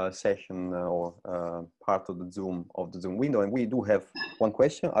session or part of the Zoom window. And we do have one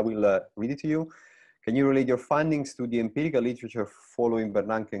question. I will read it to you. Can you relate your findings to the empirical literature following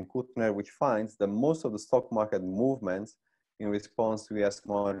Bernanke and Kuttner, which finds that most of the stock market movements in response to US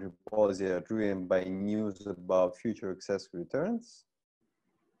monetary policy are driven by news about future excess returns?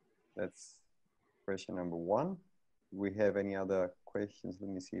 That's question number one. Do we have any other questions? Let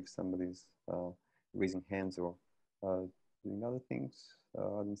me see if somebody's raising hands or doing other things. I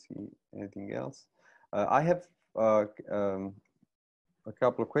don't see anything else. I have a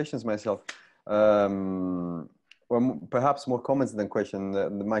couple of questions myself. Well, perhaps more comments than questions.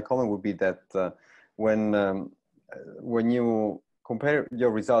 My comment would be that when you compare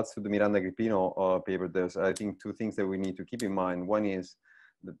your results to the Miranda Agrippino paper, there's, I think, two things that we need to keep in mind. One is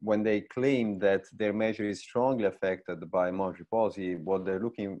that when they claim that their measure is strongly affected by monetary policy, what they're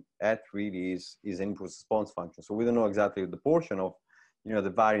looking at really is impulse response function. So we don't know exactly the portion of, the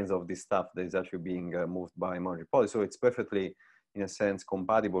variance of this stuff that is actually being moved by monetary policy. So it's perfectly, in a sense,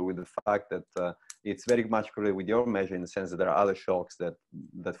 compatible with the fact that it's very much correlated with your measure, in the sense that there are other shocks that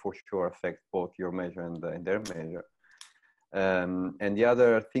for sure affect both your measure and their measure. And the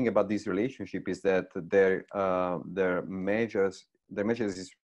other thing about this relationship is that their measures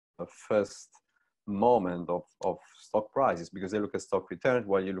is the first moment of stock prices, because they look at stock returns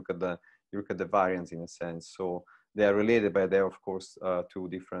while you look at the variance, in a sense. So they are related, but they're of course two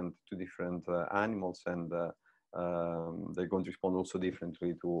different animals, and they're going to respond also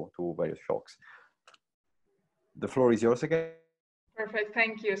differently to various shocks. The floor is yours again. Perfect,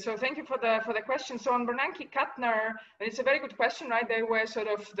 thank you. So thank you for the question. So on Bernanke-Kuttner, it's a very good question, right? They were sort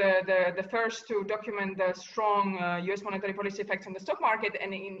of the first to document the strong US monetary policy effects on the stock market.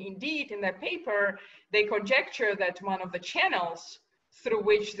 And indeed, in their paper, they conjecture that one of the channels through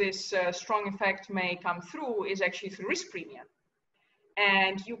which this strong effect may come through is actually through risk premium.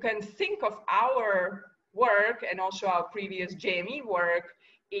 And you can think of our work and also our previous JME work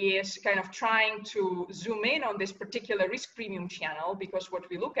is kind of trying to zoom in on this particular risk premium channel, because what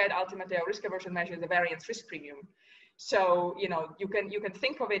we look at ultimately, our risk aversion measure is the variance risk premium. So, you can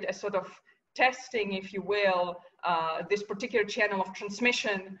think of it as sort of testing, if you will, this particular channel of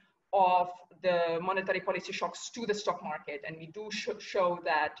transmission of the monetary policy shocks to the stock market. And we do show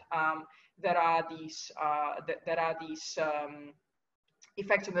that there are these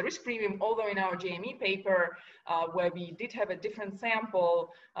effects on the risk premium, although in our GME paper, where we did have a different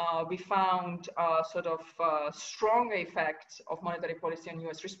sample, we found sort of stronger effects of monetary policy on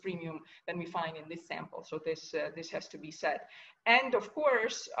US risk premium than we find in this sample. So this has to be said. And of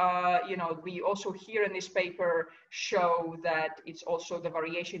course, you know, we also here in this paper show that it's also the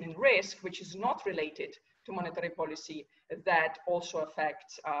variation in risk, which is not related to monetary policy, that also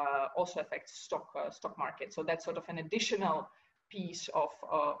affects stock market. So that's sort of an additional piece of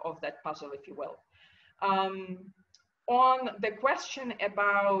that puzzle, if you will. On the question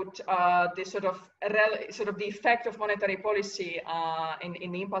about the sort of the effect of monetary policy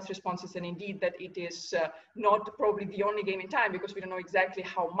in the impulse responses, and indeed that it is not probably the only game in time, because we don't know exactly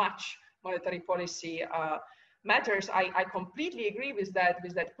how much monetary policy matters. I completely agree with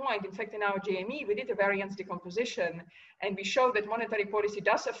that point. In fact, in our GME, we did a variance decomposition, and we showed that monetary policy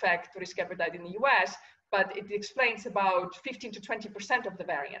does affect risk appetite in the US, but it explains about 15 to 20% of the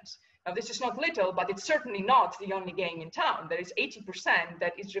variance. Now, this is not little, but it's certainly not the only game in town. There is 80%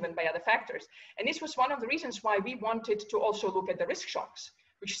 that is driven by other factors. And this was one of the reasons why we wanted to also look at the risk shocks,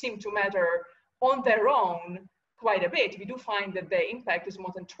 which seem to matter on their own quite a bit. We do find that the impact is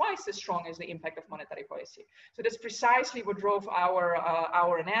more than twice as strong as the impact of monetary policy. So that's precisely what drove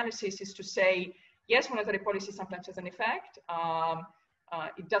our analysis, is to say, yes, monetary policy sometimes has an effect.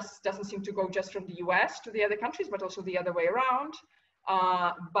 It doesn't seem to go just from the US to the other countries, but also the other way around.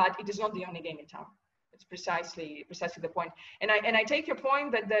 But it is not the only game in town. It's precisely the point. And I take your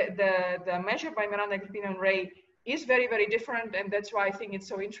point that the measure by Miranda, Agrippino, and Ray is very, very different, and that's why I think it's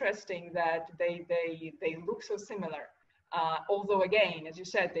so interesting that they look so similar. Although again, as you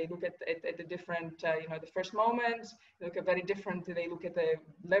said, they look at the different, you know, the first moments, they look at very different, they look at a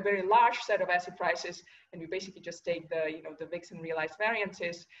very large set of asset prices, and we basically just take the, you know, the VIX and realized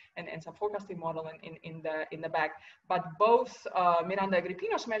variances and some forecasting model in the back. But both Miranda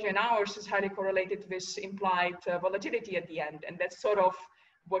Agrippino's measure and ours is highly correlated with implied volatility at the end, and that's sort of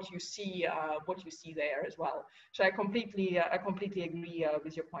what you see there as well. So I completely agree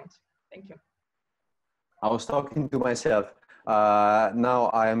with your points. Thank you. I was talking to myself.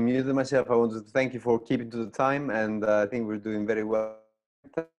 Now I am muted myself. I want to thank you for keeping to the time, and I think we're doing very well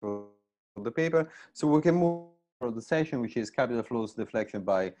for the paper. So we can move to the session, which is capital flows deflection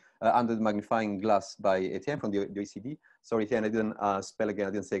by under the magnifying glass by Etienne from the OECD. Sorry, Etienne, I didn't spell again. I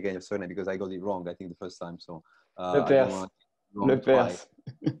didn't say again your surname because I got it wrong, I think, the first time. So Lepers.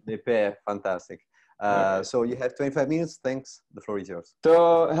 Lepers, fantastic. So you have 25 minutes. Thanks. The floor is yours.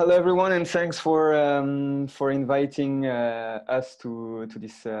 So hello everyone, and thanks for inviting us to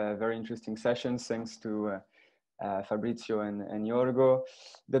this very interesting session. Thanks to Fabrizio and Georgios.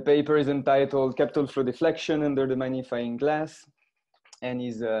 The paper is entitled "Capital Flow Deflection Under the Magnifying Glass," and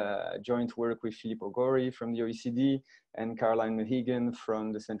is a joint work with Filippo Gori from the OECD and Caroline Mehigan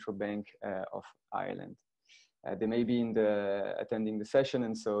from the Central Bank of Ireland. They may be attending the session,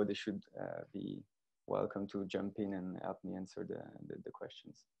 and so they should be welcome to jump in and help me answer the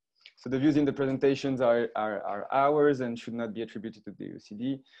questions. So the views in the presentations are ours and should not be attributed to the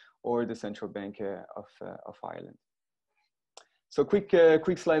OECD or the Central Bank of Ireland. So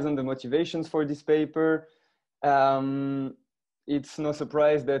quick slides on the motivations for this paper. It's no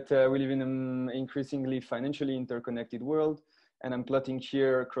surprise that we live in an increasingly financially interconnected world, and I'm plotting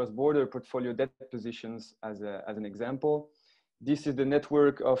here cross-border portfolio debt positions as an example. This is the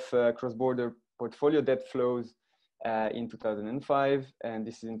network of cross-border portfolio debt flows in 2005, and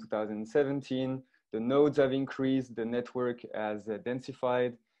this is in 2017. The nodes have increased, the network has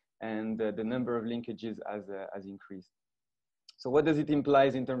densified, and the number of linkages has increased. So what does it imply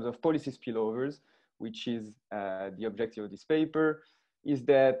in terms of policy spillovers, which is the objective of this paper, is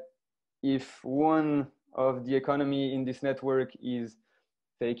that if one of the economy in this network is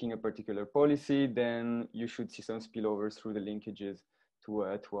taking a particular policy, then you should see some spillovers through the linkages to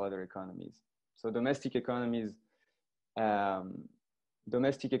other economies. So domestic economies,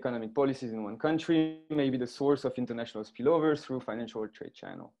 domestic economic policies in one country may be the source of international spillovers through financial or trade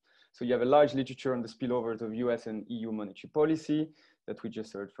channel. So you have a large literature on the spillovers of US and EU monetary policy that we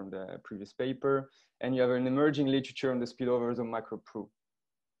just heard from the previous paper. And you have an emerging literature on the spillovers of macro-pru.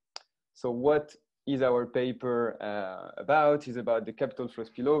 So what is our paper about? Is about the capital flow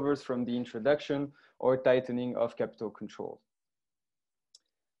spillovers from the introduction or tightening of capital controls.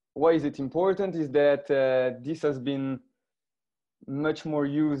 Why is it important is that this has been much more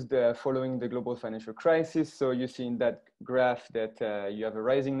used following the global financial crisis. So you see in that graph that you have a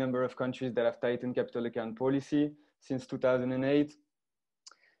rising number of countries that have tightened capital account policy since 2008.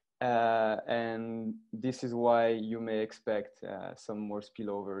 And this is why you may expect some more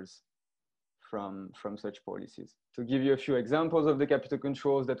spillovers from such policies. To give you a few examples of the capital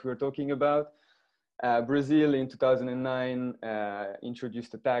controls that we're talking about, Brazil in 2009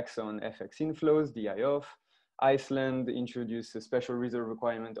 introduced a tax on FX inflows, DI-off. Iceland introduced a special reserve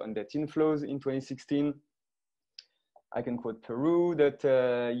requirement on debt inflows in 2016. I can quote Peru that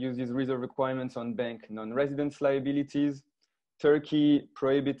uses reserve requirements on bank non-residence liabilities. Turkey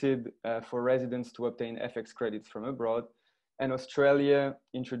prohibited for residents to obtain FX credits from abroad. And Australia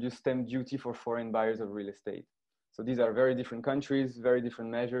introduced stamp duty for foreign buyers of real estate. So these are very different countries, very different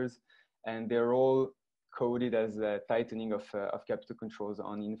measures, and they're all coded as a tightening of capital controls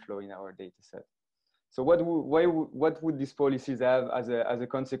on inflow in our data set. So what would these policies have as a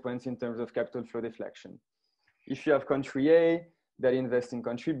consequence in terms of capital flow deflection? If you have country A that invests in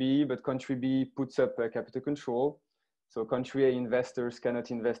country B, but country B puts up a capital control, so country A investors cannot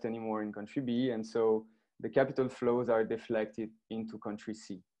invest anymore in country B, and so the capital flows are deflected into country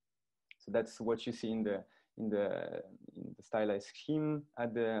C. So that's what you see in the stylized scheme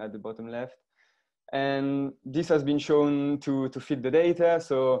at the bottom left. And this has been shown to fit the data.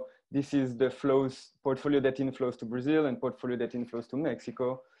 So this is the flows, portfolio debt inflows to Brazil and portfolio debt inflows to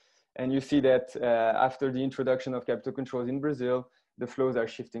Mexico. And you see that after the introduction of capital controls in Brazil, the flows are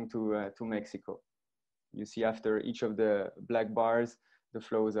shifting to Mexico. You see after each of the black bars, the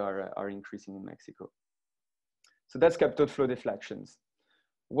flows are increasing in Mexico. So that's capital flow deflections.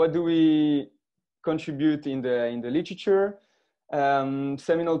 What do we contribute in the literature?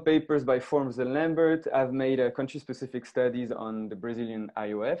 Seminal papers by Forbes and Lambert have made country-specific studies on the Brazilian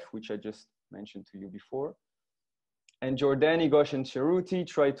IOF, which I just mentioned to you before. And Giordani, Ghosh, and Cerruti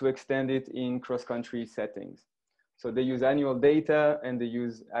try to extend it in cross-country settings. So they use annual data and they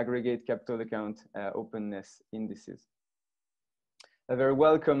use aggregate capital account openness indices. A very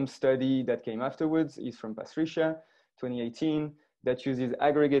welcome study that came afterwards is from Patricia, 2018, that uses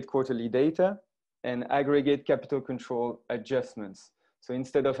aggregate quarterly data and aggregate capital control adjustments. So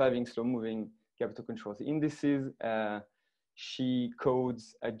instead of having slow-moving capital controls indices, she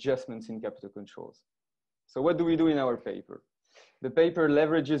codes adjustments in capital controls. So what do we do in our paper? The paper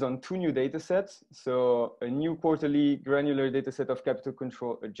leverages on two new data sets. So a new quarterly granular data set of capital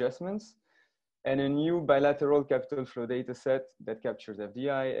control adjustments and a new bilateral capital flow data set that captures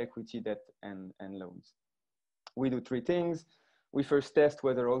FDI, equity, debt, and loans. We do three things. We first test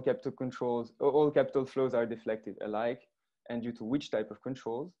whether all capital flows are deflected alike and due to which type of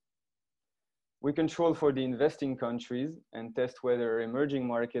controls. We control for the investing countries and test whether emerging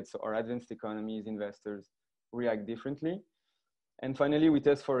markets or advanced economies investors react differently. And finally, we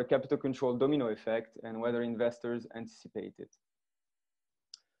test for a capital control domino effect and whether investors anticipate it.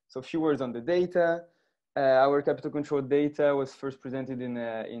 So a few words on the data. Our capital control data was first presented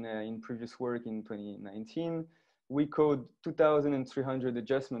in previous work in 2019. We code 2,300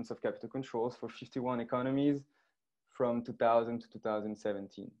 adjustments of capital controls for 51 economies from 2000 to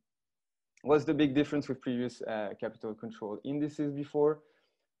 2017. What's the big difference with previous capital control indices before?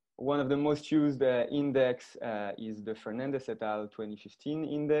 One of the most used index is the Fernandez et al. 2015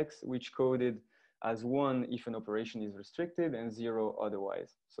 index, which coded as 1 if an operation is restricted and 0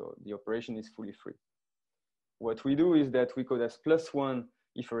 otherwise. So the operation is fully free. What we do is that we code as +1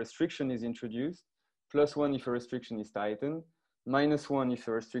 if a restriction is introduced, +1 if a restriction is tightened, -1 if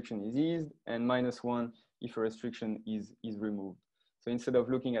a restriction is eased, and -1 if a restriction is removed. So instead of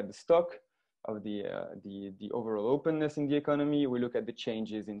looking at the stock of the overall openness in the economy, we look at the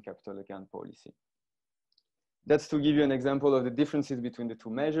changes in capital account policy. That's to give you an example of the differences between the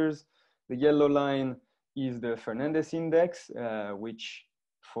two measures. The yellow line is the Fernandez index, which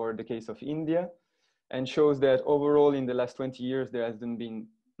for the case of India, and shows that overall in the last 20 years, there hasn't been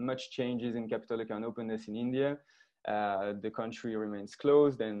much changes in capital account openness in India. The country remains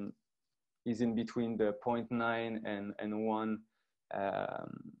closed and is in between the 0.9 and 1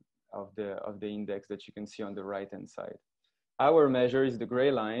 of the index that you can see on the right-hand side. Our measure is the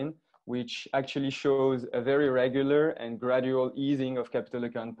gray line, which actually shows a very regular and gradual easing of capital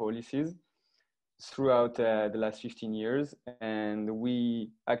account policies throughout the last 15 years. And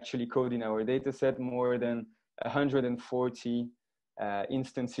we actually code in our data set more than 140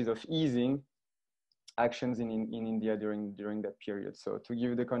 instances of easing actions in India during that period. So to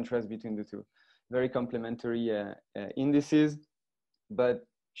give the contrast between the two, very complementary indices, but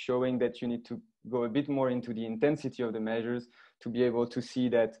showing that you need to go a bit more into the intensity of the measures to be able to see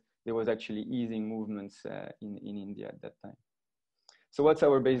that there was actually easing movements in India at that time. So what's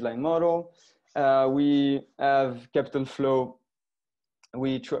our baseline model? We have capital flow.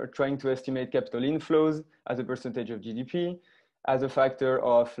 We trying to estimate capital inflows as a percentage of GDP, as a factor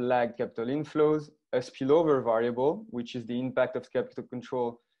of lagged capital inflows, a spillover variable, which is the impact of capital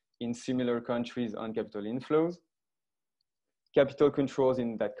control in similar countries on capital inflows, capital controls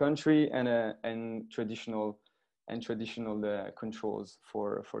in that country, and traditional controls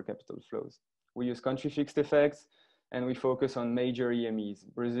for capital flows. We use country fixed effects, and we focus on major EMEs: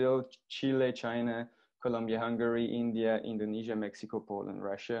 Brazil, Chile, China, Colombia, Hungary, India, Indonesia, Mexico, Poland,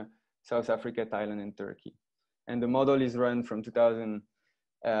 Russia, South Africa, Thailand, and Turkey. And the model is run from 2000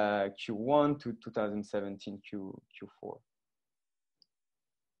 Q1 to 2017 Q4.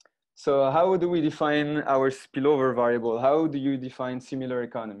 So how do we define our spillover variable? How do you define similar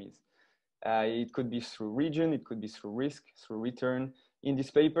economies? It could be through region, it could be through risk, through return. In this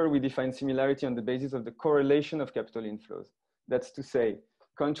paper, we define similarity on the basis of the correlation of capital inflows. That's to say,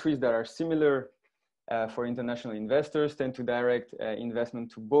 countries that are similar for international investors tend to direct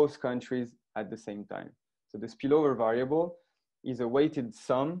investment to both countries at the same time. So the spillover variable is a weighted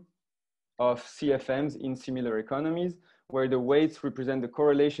sum of CFMs in similar economies, where the weights represent the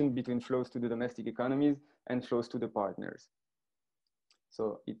correlation between flows to the domestic economies and flows to the partners.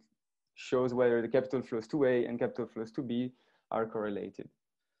 So it shows whether the capital flows to A and capital flows to B are correlated.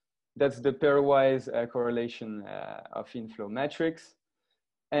 That's the pairwise correlation of inflow matrix.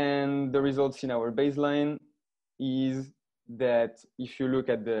 And the results in our baseline is that if you look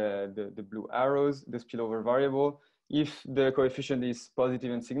at the blue arrows, the spillover variable, if the coefficient is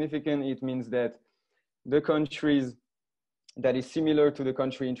positive and significant, it means that the countries that is similar to the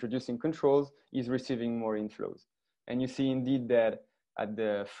country introducing controls is receiving more inflows. And you see indeed that at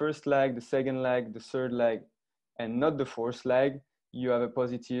the first leg, the second leg, the third leg, and not the fourth leg, you have a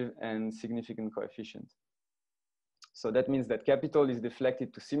positive and significant coefficient. So that means that capital is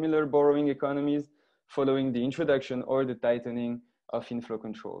deflected to similar borrowing economies following the introduction or the tightening of inflow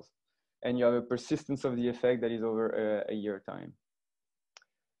controls. And you have a persistence of the effect that is over a year time.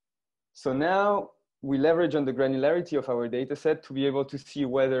 So now we leverage on the granularity of our data set to be able to see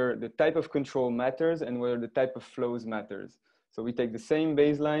whether the type of control matters and whether the type of flows matters. So we take the same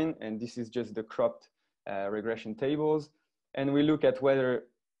baseline, and this is just the cropped regression tables, and we look at whether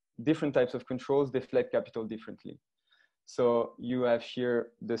different types of controls deflect capital differently. So you have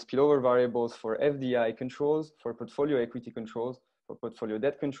here the spillover variables for FDI controls, for portfolio equity controls, for portfolio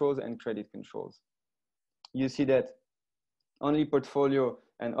debt controls, and credit controls. You see that only portfolio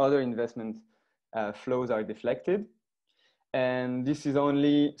and other investment flows are deflected. And this is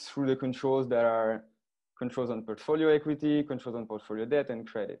only through the controls that are controls on portfolio equity, controls on portfolio debt, and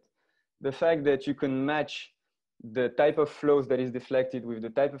credit. The fact that you can match the type of flows that is deflected with the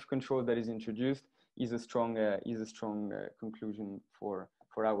type of control that is introduced is a strong conclusion for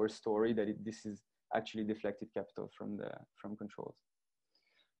our story that this is actually deflected capital from controls.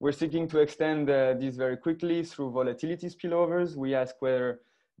 We're seeking to extend this very quickly through volatility spillovers. We ask whether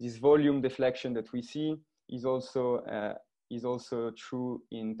this volume deflection that we see is also true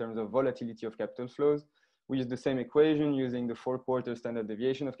in terms of volatility of capital flows. We use the same equation using the 4-quarter standard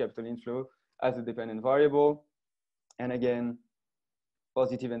deviation of capital inflow as a dependent variable. And again,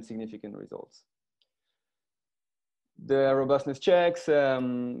 positive and significant results. The robustness checks,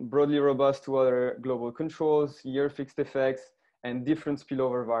 broadly robust to other global controls, year fixed effects, and different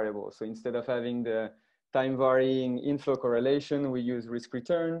spillover variables. So instead of having the time varying inflow correlation, we use risk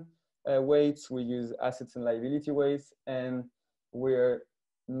return weights, we use assets and liability weights, and we're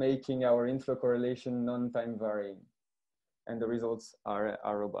making our inflow correlation non-time varying. And the results are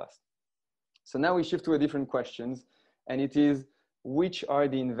robust. So now we shift to a different questions, and it is, which are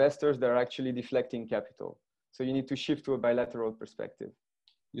the investors that are actually deflecting capital? So you need to shift to a bilateral perspective.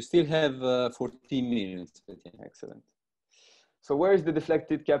 You still have 14 minutes. Excellent. So where is the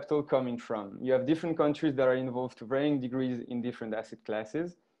deflected capital coming from? You have different countries that are involved to varying degrees in different asset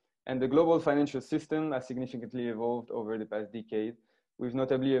classes. And the global financial system has significantly evolved over the past decade, with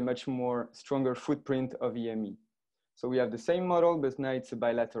notably a much more stronger footprint of EME. So we have the same model, but now it's a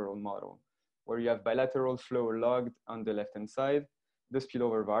bilateral model, where you have bilateral flow logged on the left-hand side, the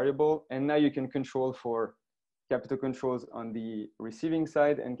spillover variable, and now you can control for capital controls on the receiving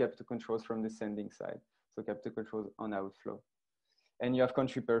side and capital controls from the sending side. So capital controls on outflow. And you have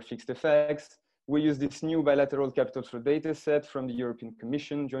country pair fixed effects. We use this new bilateral capital flow data set from the European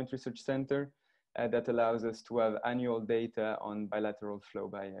Commission Joint Research Center that allows us to have annual data on bilateral flow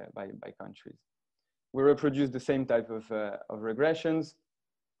by countries. We reproduce the same type of regressions.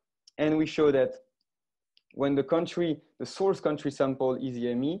 And we show that when the source country sample is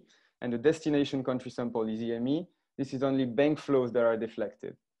EME and the destination country sample is EME, this is only bank flows that are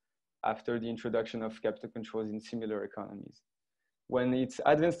deflected after the introduction of capital controls in similar economies. When it's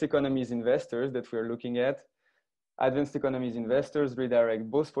advanced economies investors that we're looking at, advanced economies investors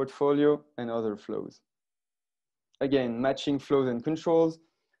redirect both portfolio and other flows. Again, matching flows and controls,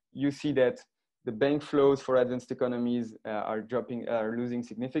 you see that the bank flows for advanced economies are losing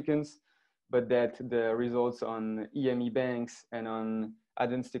significance, but that the results on EME banks and on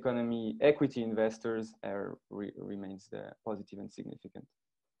advanced economy equity investors remains positive and significant.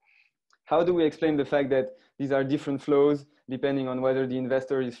 How do we explain the fact that these are different flows depending on whether the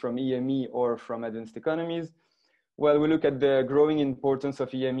investor is from EME or from advanced economies? Well, we look at the growing importance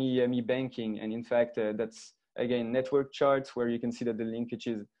of EME banking. And in fact, that's again, network charts where you can see that the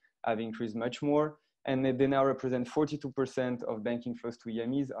linkages have increased much more. And they now represent 42% of banking flows to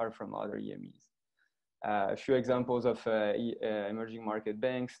EMEs are from other EMEs. A few examples of emerging market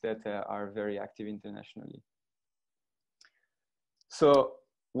banks that are very active internationally. So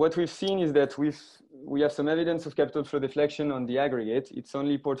what we've seen is that we have some evidence of capital flow deflection on the aggregate. It's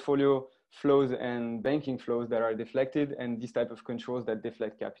only portfolio flows and banking flows that are deflected, and these type of controls that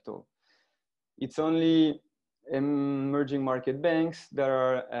deflect capital. It's only emerging market banks that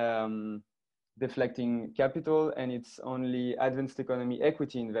are deflecting capital, and it's only advanced economy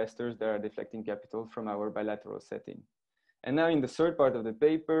equity investors that are deflecting capital from our bilateral setting. And now in the third part of the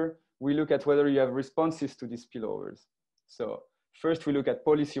paper, we look at whether you have responses to these spillovers. So first we look at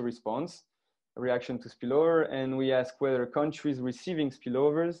policy response, reaction to spillover, and we ask whether countries receiving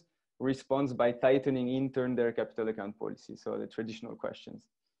spillovers responds by tightening in turn their capital account policy. So the traditional questions.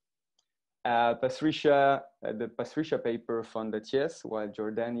 The Patricia paper found that yes, while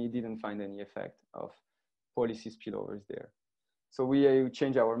Giordani didn't find any effect of policy spillovers there. So we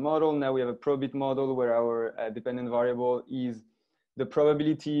change our model. Now we have a probit model where our dependent variable is the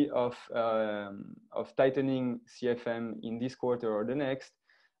probability of tightening CFM in this quarter or the next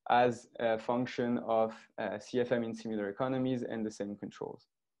as a function of CFM in similar economies and the same controls.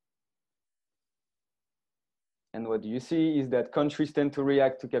 And what you see is that countries tend to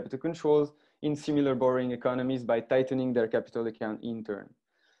react to capital controls in similar borrowing economies by tightening their capital account in turn.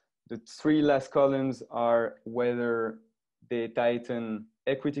 The three last columns are whether they tighten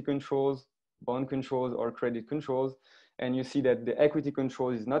equity controls, bond controls, or credit controls. And you see that the equity control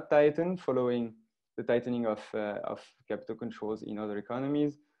is not tightened following the tightening of capital controls in other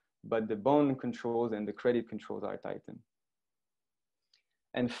economies, but the bond controls and the credit controls are tightened.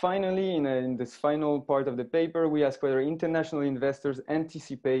 And finally, in this final part of the paper, we ask whether international investors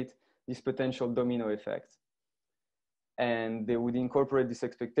anticipate these potential domino effects. And they would incorporate this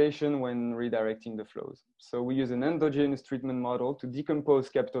expectation when redirecting the flows. So we use an endogenous treatment model to decompose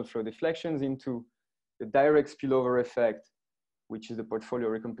capital flow deflections into the direct spillover effect, which is the portfolio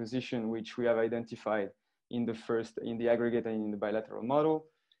recomposition, which we have identified in the aggregate and in the bilateral model,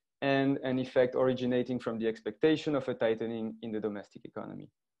 and an effect originating from the expectation of a tightening in the domestic economy.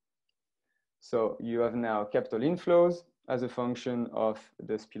 So you have now capital inflows as a function of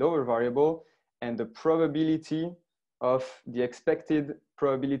the spillover variable and the probability of the expected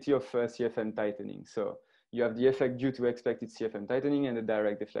probability of CFM tightening. So you have the effect due to expected CFM tightening and the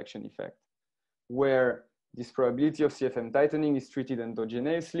direct deflection effect, where this probability of CFM tightening is treated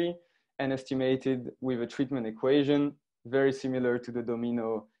endogenously and estimated with a treatment equation very similar to the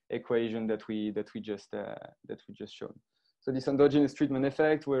domino equation that we just showed. So this endogenous treatment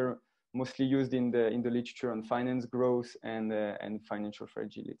effect were mostly used in the literature on finance growth and financial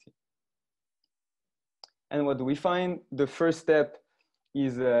fragility. And what do we find? The first step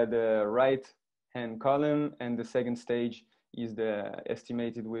is the right-hand column, and the second stage is the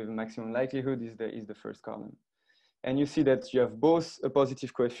estimated with maximum likelihood is the first column. And you see that you have both a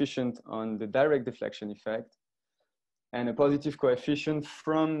positive coefficient on the direct deflection effect and a positive coefficient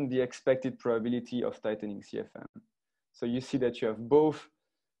from the expected probability of tightening CFM. So you see that you have both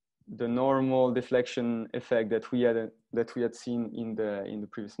the normal deflection effect that we had seen in the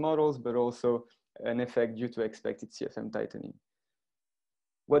previous models, but also an effect due to expected CFM tightening.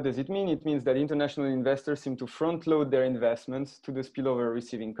 What does it mean? It means that international investors seem to front load their investments to the spillover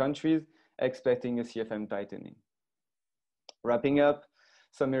receiving countries, expecting a CFM tightening. Wrapping up,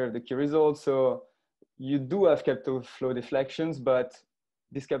 summary of the key results. So you do have capital flow deflections, but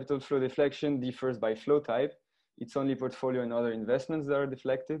this capital flow deflection differs by flow type. It's only portfolio and other investments that are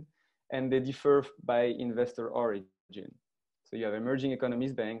deflected, and they differ by investor origin. So you have emerging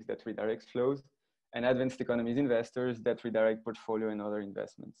economies banks that redirect flows, and advanced economies investors that redirect portfolio and other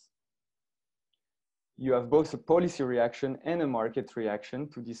investments. You have both a policy reaction and a market reaction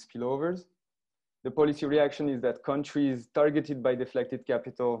to these spillovers. The policy reaction is that countries targeted by deflected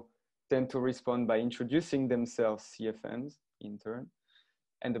capital tend to respond by introducing themselves CFMs in turn.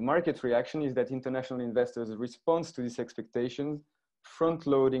 And the market reaction is that international investors respond to these expectations,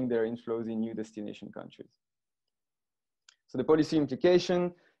 front-loading their inflows in new destination countries. So the policy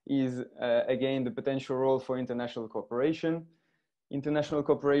implication is, again, the potential role for international cooperation. International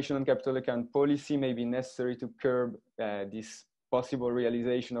cooperation on capital account policy may be necessary to curb this possible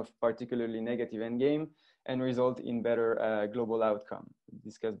realization of particularly negative endgame and result in better global outcome,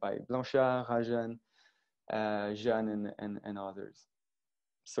 discussed by Blanchard, Rajan, Jeanne, and others.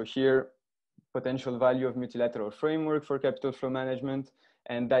 So here, potential value of multilateral framework for capital flow management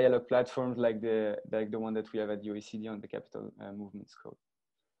and dialogue platforms like the one that we have at the OECD on the capital movements code.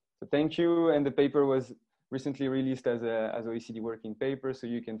 So thank you, and the paper was recently released as OECD working paper, so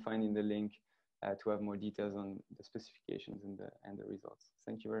you can find in the link to have more details on the specifications and the results.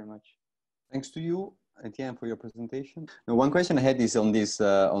 Thank you very much. Thanks to you, Etienne, for your presentation. Now, one question I had is on this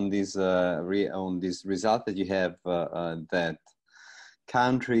result that you have that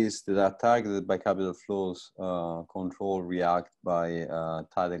countries that are targeted by capital flows control react by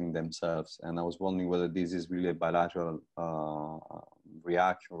tightening themselves, and I was wondering whether this is really a bilateral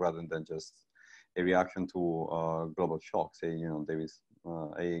reaction rather than just a reaction to global shocks. Say, you know, there is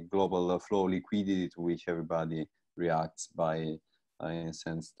a global flow liquidity to which everybody reacts by, in a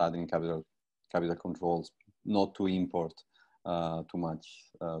sense, tightening capital controls, not to import too much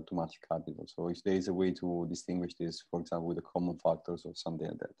capital. So if there is a way to distinguish this, for example, with the common factors or something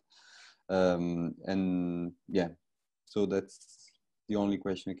like that. And yeah, so that's the only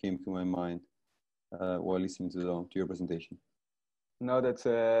question that came to my mind while listening to your presentation. No, that's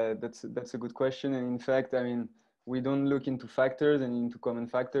a good question, and in fact, I mean, we don't look into factors and into common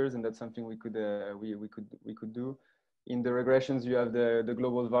factors, and that's something we could do. In the regressions, you have the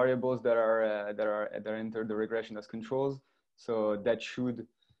global variables that enter the regression as controls, so that should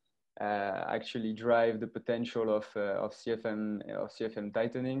actually drive the potential of CFM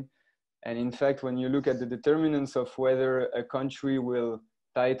tightening. And in fact, when you look at the determinants of whether a country will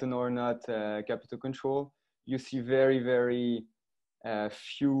tighten or not capital control, you see very, very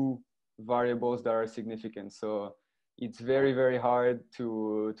few variables that are significant. So it's very, very hard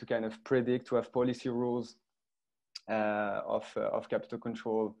to kind of predict, to have policy rules of capital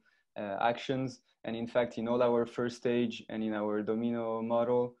control actions. And in fact, in all our first stage and in our domino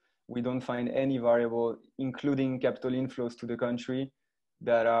model, we don't find any variable, including capital inflows to the country,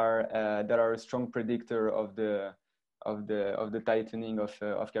 that are a strong predictor of the tightening of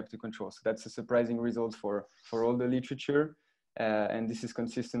capital control. So that's a surprising result for all the literature. And this is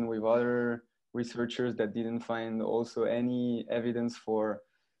consistent with other researchers that didn't find also any evidence for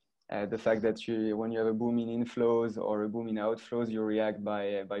the fact that when you have a boom in inflows or a boom in outflows, you react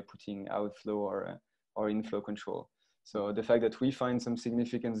by putting outflow or inflow control. So the fact that we find some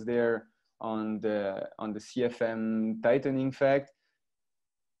significance there on the CFM tightening fact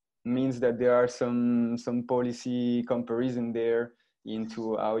means that there are some policy comparison there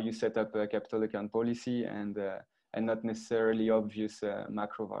into how you set up a capital account policy and not necessarily obvious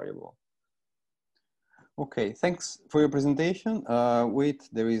macro variable. Okay, thanks for your presentation. Wait,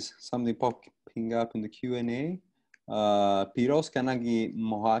 there is something popping up in the Q&A. Piros Kanagi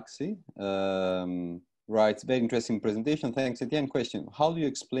Mohaksi writes, very interesting presentation. Thanks. Etienne, question. How do you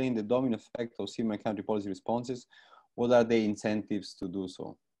explain the domino effect of similar country policy responses? What are the incentives to do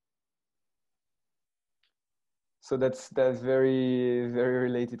so? So that's very, very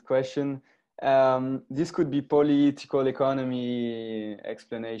related question. This could be political economy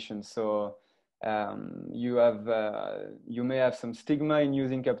explanation. So you may have some stigma in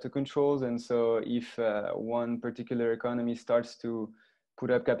using capital controls, and so if one particular economy starts to put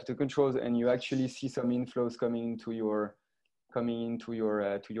up capital controls, and you actually see some inflows coming into your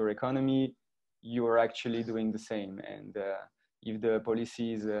economy, you are actually doing the same. And if the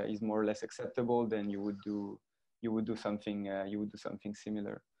policy is more or less acceptable, then you would do something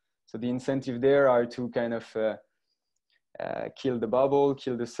similar. So the incentive there are to kind of kill the bubble,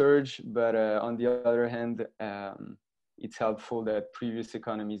 kill the surge, but on the other hand, it's helpful that previous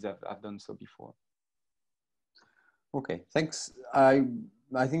economies have done so before. Okay, thanks. I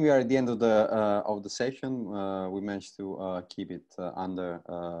think we are at the end of the session. We managed to keep it under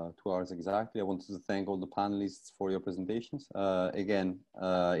 2 hours exactly. I wanted to thank all the panelists for your presentations. Again,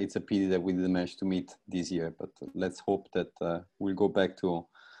 it's a pity that we didn't manage to meet this year, but let's hope that we'll go back to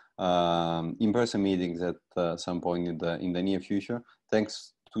in-person meetings at some point in the near future.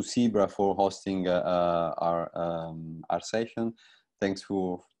 Thanks to CEBRA for hosting our session. Thanks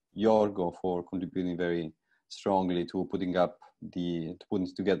to Georgios for contributing very strongly to putting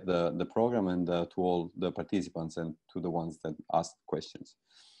together the program, and to all the participants and to the ones that asked questions.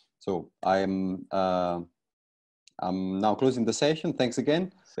 So I'm now closing the session. Thanks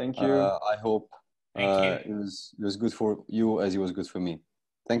again. Thank you. I hope it was good for you as it was good for me.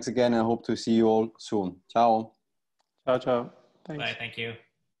 Thanks again. I hope to see you all soon. Ciao. Ciao, ciao. Thanks. Bye. Thank you.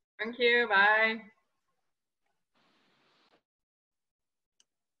 Thank you. Bye.